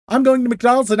Iverson. I'm going to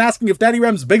McDonald's and asking if Daddy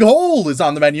Rem's Big Hole is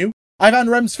on the menu. I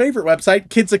found Rem's favorite website,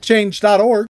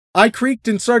 kidsexchange.org. I creaked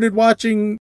and started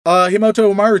watching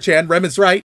Himoto Umaru-chan. Rem is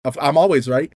right. I'm always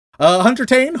right. Hunter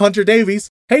Tane, Hunter Davies.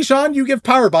 Hey, Sean, you give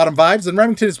power bottom vibes, and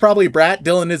Remington is probably a brat.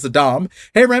 Dylan is a dom.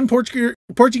 Hey, Rem,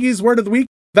 Portuguese word of the week.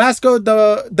 Vasco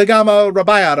da Gama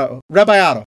Rabiado.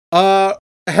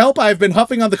 Help, I've been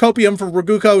huffing on the copium for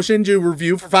Raguko Shinju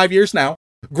review for 5 years now.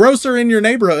 Grocer in your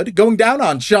neighborhood, going down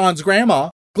on Sean's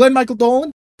grandma. Glenn Michael Dolan.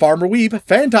 Farmer Weeb,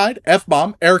 Fantide,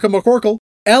 F-Bomb, Erica McCorkle,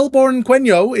 Elborn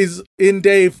Queno is in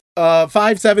day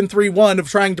 5731 of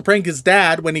trying to prank his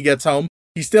dad when he gets home.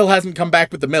 He still hasn't come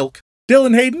back with the milk.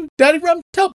 Dylan Hayden, Daddy Rum,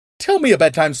 tell me a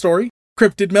bedtime story.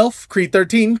 Cryptid MILF, Creed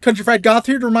 13, Country Fried Goth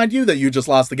here to remind you that you just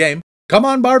lost the game. Come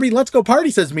on, Barbie, let's go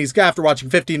party, says Miska after watching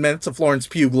 15 minutes of Florence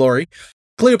Pugh glory.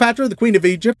 Cleopatra, the Queen of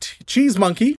Egypt, Cheese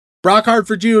Monkey. Brock Hard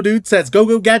for Geodude says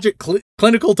Go-Go Gadget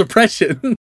clinical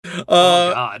depression.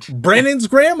 Oh, God. Brennan's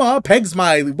grandma pegs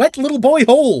my wet little boy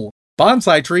hole.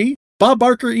 Bonsai Tree. Bob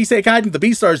Barker Isekai in the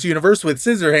Beastars universe with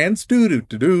scissor hands.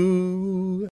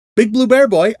 Doo-doo-doo-doo. Big Blue Bear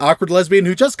Boy, awkward lesbian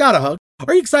who just got a hug.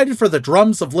 Are you excited for the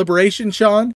drums of liberation,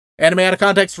 Sean? Anime out of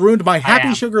context ruined my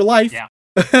happy sugar life. Yeah.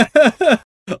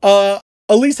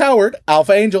 Elise Howard,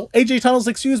 Alpha Angel, AJ Tunnels,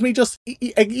 excuse me, just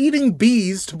eating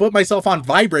bees to put myself on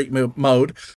vibrate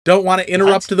mode. Don't want to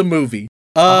interrupt to the movie.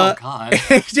 Oh, God.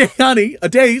 AJ Honey, A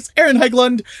Days, Aaron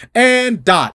Hegland, and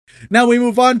Dot. Now we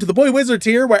move on to the Boy Wizard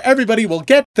tier, where everybody will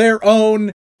get their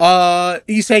own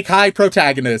Isekai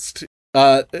protagonist.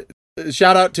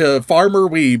 Shout out to Farmer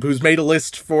Weeb, who's made a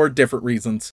list for different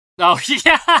reasons. Oh,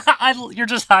 yeah. You're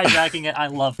just hijacking it. I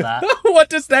love that. What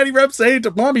does Daddy Rep say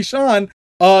to Mommy Sean?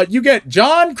 You get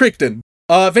John Crichton.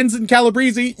 Vincent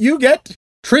Calabrese, you get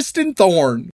Tristan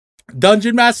Thorne.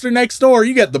 Dungeon Master Next Door,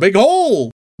 you get The Big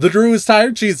Hole. The Drew is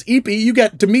Tired, she's Eepy, you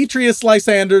get Demetrius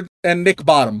Lysander and Nick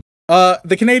Bottom.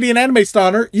 The Canadian Anime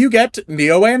Stoner, you get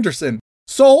Neo Anderson.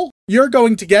 Soul, you're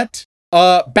going to get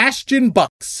Bastion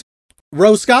Bucks.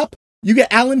 Roscop, you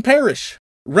get Alan Parrish.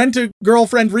 Rent a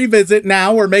Girlfriend Revisit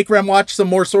now or make Rem watch some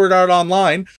more Sword Art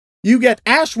Online. You get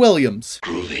Ash Williams.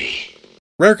 Groovy.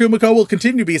 Rare Kumiko will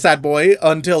continue to be a sad boy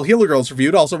until Healer Girl's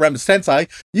reviewed, also Rem's Tensai.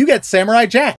 You get Samurai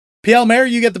Jack. PL Mare,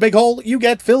 you get The Big Hole. You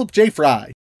get Philip J.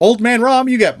 Fry. Old Man Rom,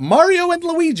 you get Mario and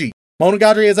Luigi.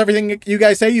 Monogatari has everything you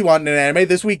guys say you want in an anime.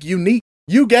 This week, unique.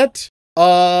 You get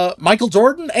Michael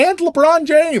Jordan and LeBron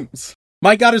James.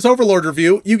 Mike got his Overlord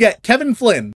review. You get Kevin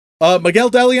Flynn. Miguel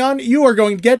DeLeon, you are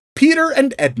going to get Peter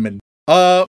and Edmund.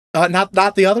 Not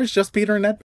the others, just Peter and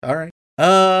Edmund. All right.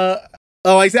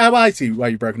 I see why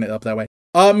you've broken it up that way.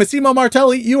 Massimo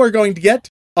Martelli, you are going to get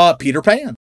Peter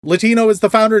Pan. Latino is the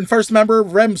founder and first member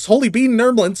of Rem's Holy Bean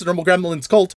Nermlins, Nermal Gremlins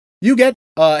cult. You get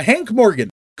Hank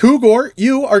Morgan. Kugor,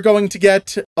 you are going to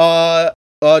get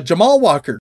Jamal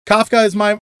Walker. Kafka is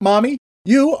my mommy.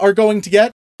 You are going to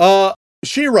get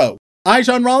Shiro. I,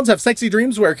 Jean Rollins, have sexy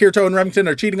dreams where Kirito and Remington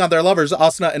are cheating on their lovers,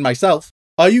 Asuna and myself.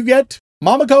 You get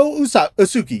Mamako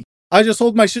Usuki. I just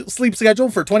sold my sleep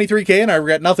schedule for $23K and I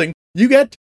regret nothing. You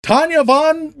get Tanya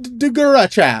Von de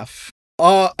Gurachaff.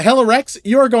 Hella Rex,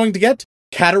 you are going to get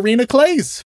Katarina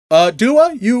Clays.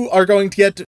 Dua, you are going to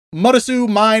get Murasu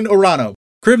Mine Urano.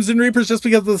 Crimson Reapers, just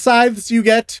because of the scythes, you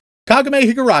get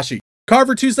Kagame Higurashi.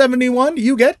 Carver 271,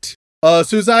 you get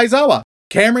Suzaizawa.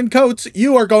 Cameron Coates,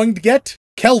 you are going to get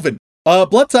Kelvin.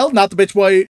 Blood Cell, not the bitch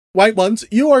boy white ones,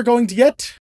 you are going to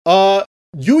get Yuya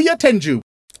Tenju.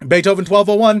 Beethoven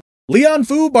 1201, Leon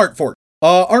Fu Bartfort.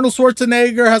 Arnold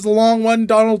Schwarzenegger has a long one,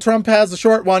 Donald Trump has a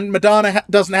short one, Madonna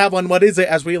doesn't have one. What is it?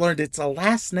 As we learned, it's a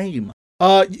last name.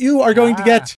 You are going to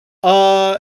get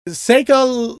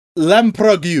Seika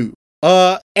Lamprogu.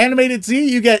 Animated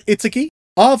Z, you get Itsuki.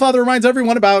 All Father reminds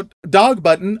everyone about Dog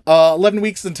Button, 11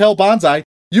 weeks until Bonsai.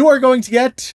 You are going to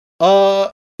get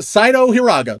Saito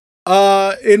Hiraga.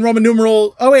 In Roman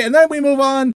numeral. Oh wait, and then we move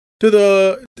on to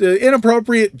the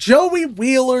inappropriate Joey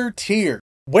Wheeler tier,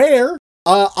 where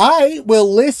I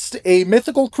will list a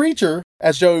mythical creature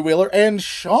as Joey Wheeler, and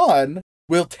Sean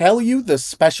will tell you the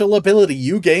special ability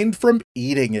you gained from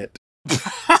eating it.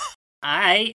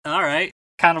 Alright.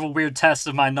 Kind of a weird test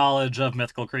of my knowledge of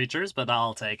mythical creatures, but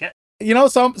I'll take it. You know,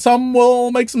 some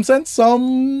will make some sense,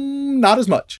 some not as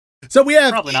much. So we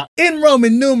have, in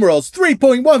Roman numerals,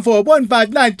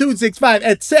 3.14159.265,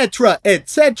 etc.,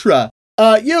 etc.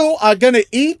 You are gonna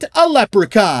eat a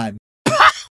leprechaun.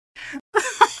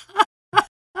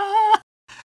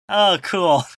 Oh,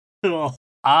 cool.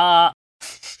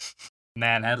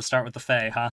 Man, had to start with the Fae,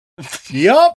 huh?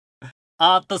 Yup.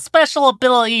 The special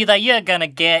ability that you're gonna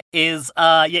get is,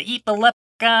 you eat the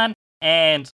leprechaun,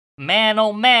 and man,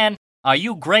 oh man, are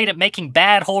you great at making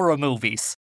bad horror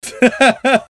movies.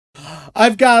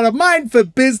 I've got a mind for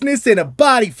business and a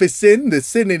body for sin. The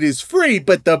sinning is free,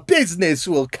 but the business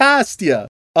will cost you.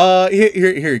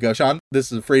 Here you go, Sean.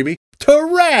 This is a freebie.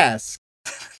 Tarrasque.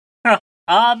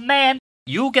 Man,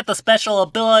 you get the special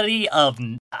ability of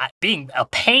being a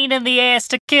pain in the ass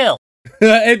to kill.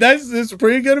 And that's a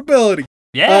pretty good ability.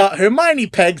 Yeah. Hermione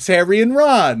pegs Harry and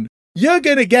Ron. You're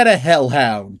gonna get a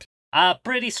hellhound.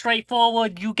 Pretty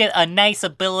straightforward. You get a nice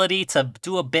ability to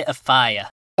do a bit of fire.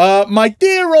 My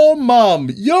dear old mom,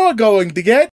 you're going to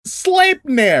get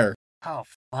Sleipnir. Oh,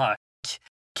 fuck.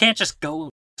 Can't just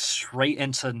go straight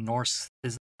into Norse.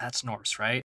 That's Norse,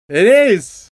 right? It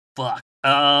is. Fuck.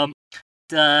 So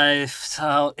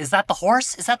is that the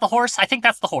horse? Is that the horse? I think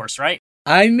that's the horse, right?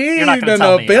 I need You're not gonna an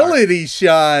tell me, ability,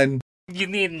 Sean. You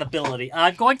need an ability.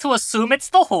 I'm going to assume it's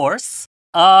the horse.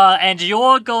 And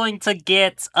you're going to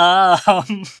get,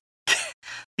 the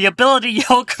ability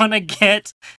you're gonna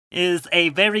get is a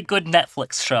very good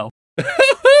Netflix show.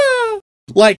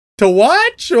 Like, to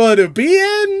watch or to be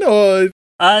in, or...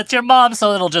 It's your mom,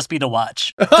 so it'll just be to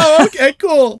watch. Oh, okay,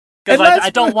 cool. Because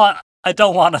I don't want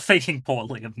her thinking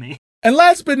poorly of me. And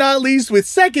last but not least, with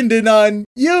second to none,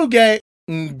 you get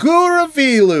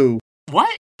Nguravilu.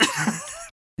 What?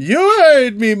 You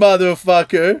heard me,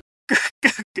 motherfucker.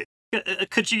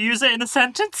 Could you use it in a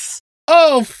sentence?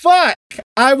 Oh, fuck.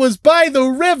 I was by the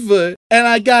river, and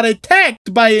I got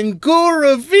attacked by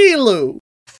Nguravilu.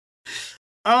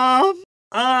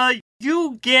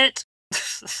 You get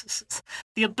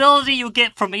the ability you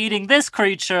get from eating this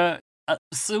creature,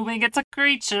 assuming it's a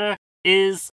creature,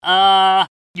 is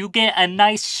you get a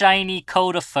nice shiny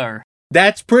coat of fur.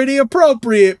 That's pretty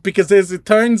appropriate, because as it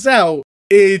turns out,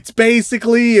 it's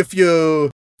basically if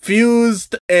you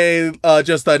fused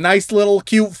just a nice little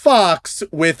cute fox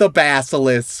with a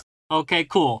basilisk. Okay,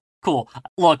 cool.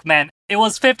 Look, man, it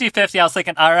was 50-50. I was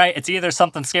thinking, alright, it's either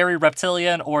something scary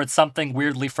reptilian or it's something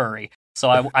weirdly furry. So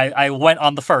I went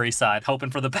on the furry side, hoping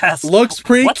for the best. Looks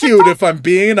pretty cute if I'm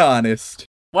being honest.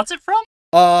 What's it from?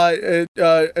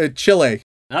 Chile.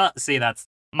 See, that's...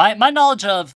 My knowledge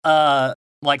of,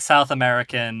 like, South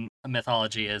American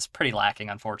mythology is pretty lacking,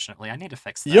 unfortunately. I need to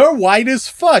fix that. You're white as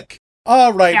fuck.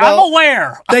 All right, yeah, well, I'm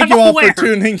aware. Thank you all for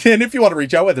tuning in. If you want to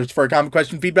reach out, whether it's for a comment,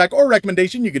 question, feedback, or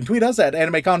recommendation, you can tweet us at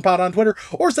AnimeConPod on Twitter,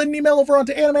 or send an email over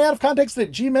onto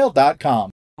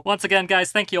animeoutofcontext@gmail.com. Once again,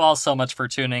 guys, thank you all so much for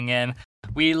tuning in.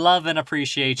 We love and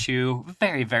appreciate you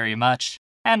very, very much.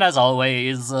 And as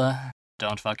always,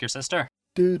 don't fuck your sister.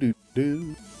 Do do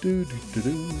do do do do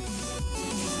do.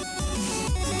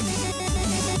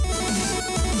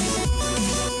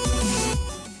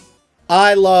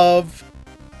 I love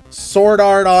Sword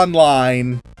Art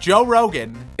Online, Joe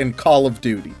Rogan, and Call of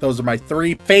Duty. Those are my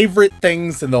 3 favorite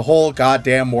things in the whole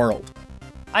goddamn world.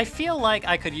 I feel like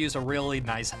I could use a really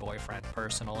nice boyfriend,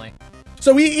 personally.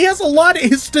 So he has a lot at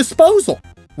his disposal,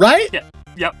 right? Yeah.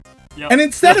 Yep. And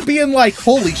instead of being like,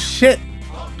 holy shit,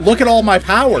 look at all my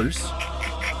powers,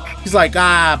 he's like,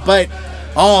 but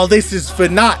all this is for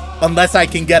naught unless I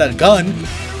can get a gun.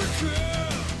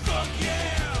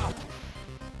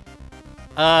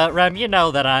 Rem, you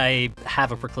know that I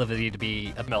have a proclivity to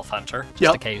be a MILF hunter,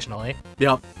 just occasionally.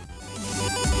 Yep.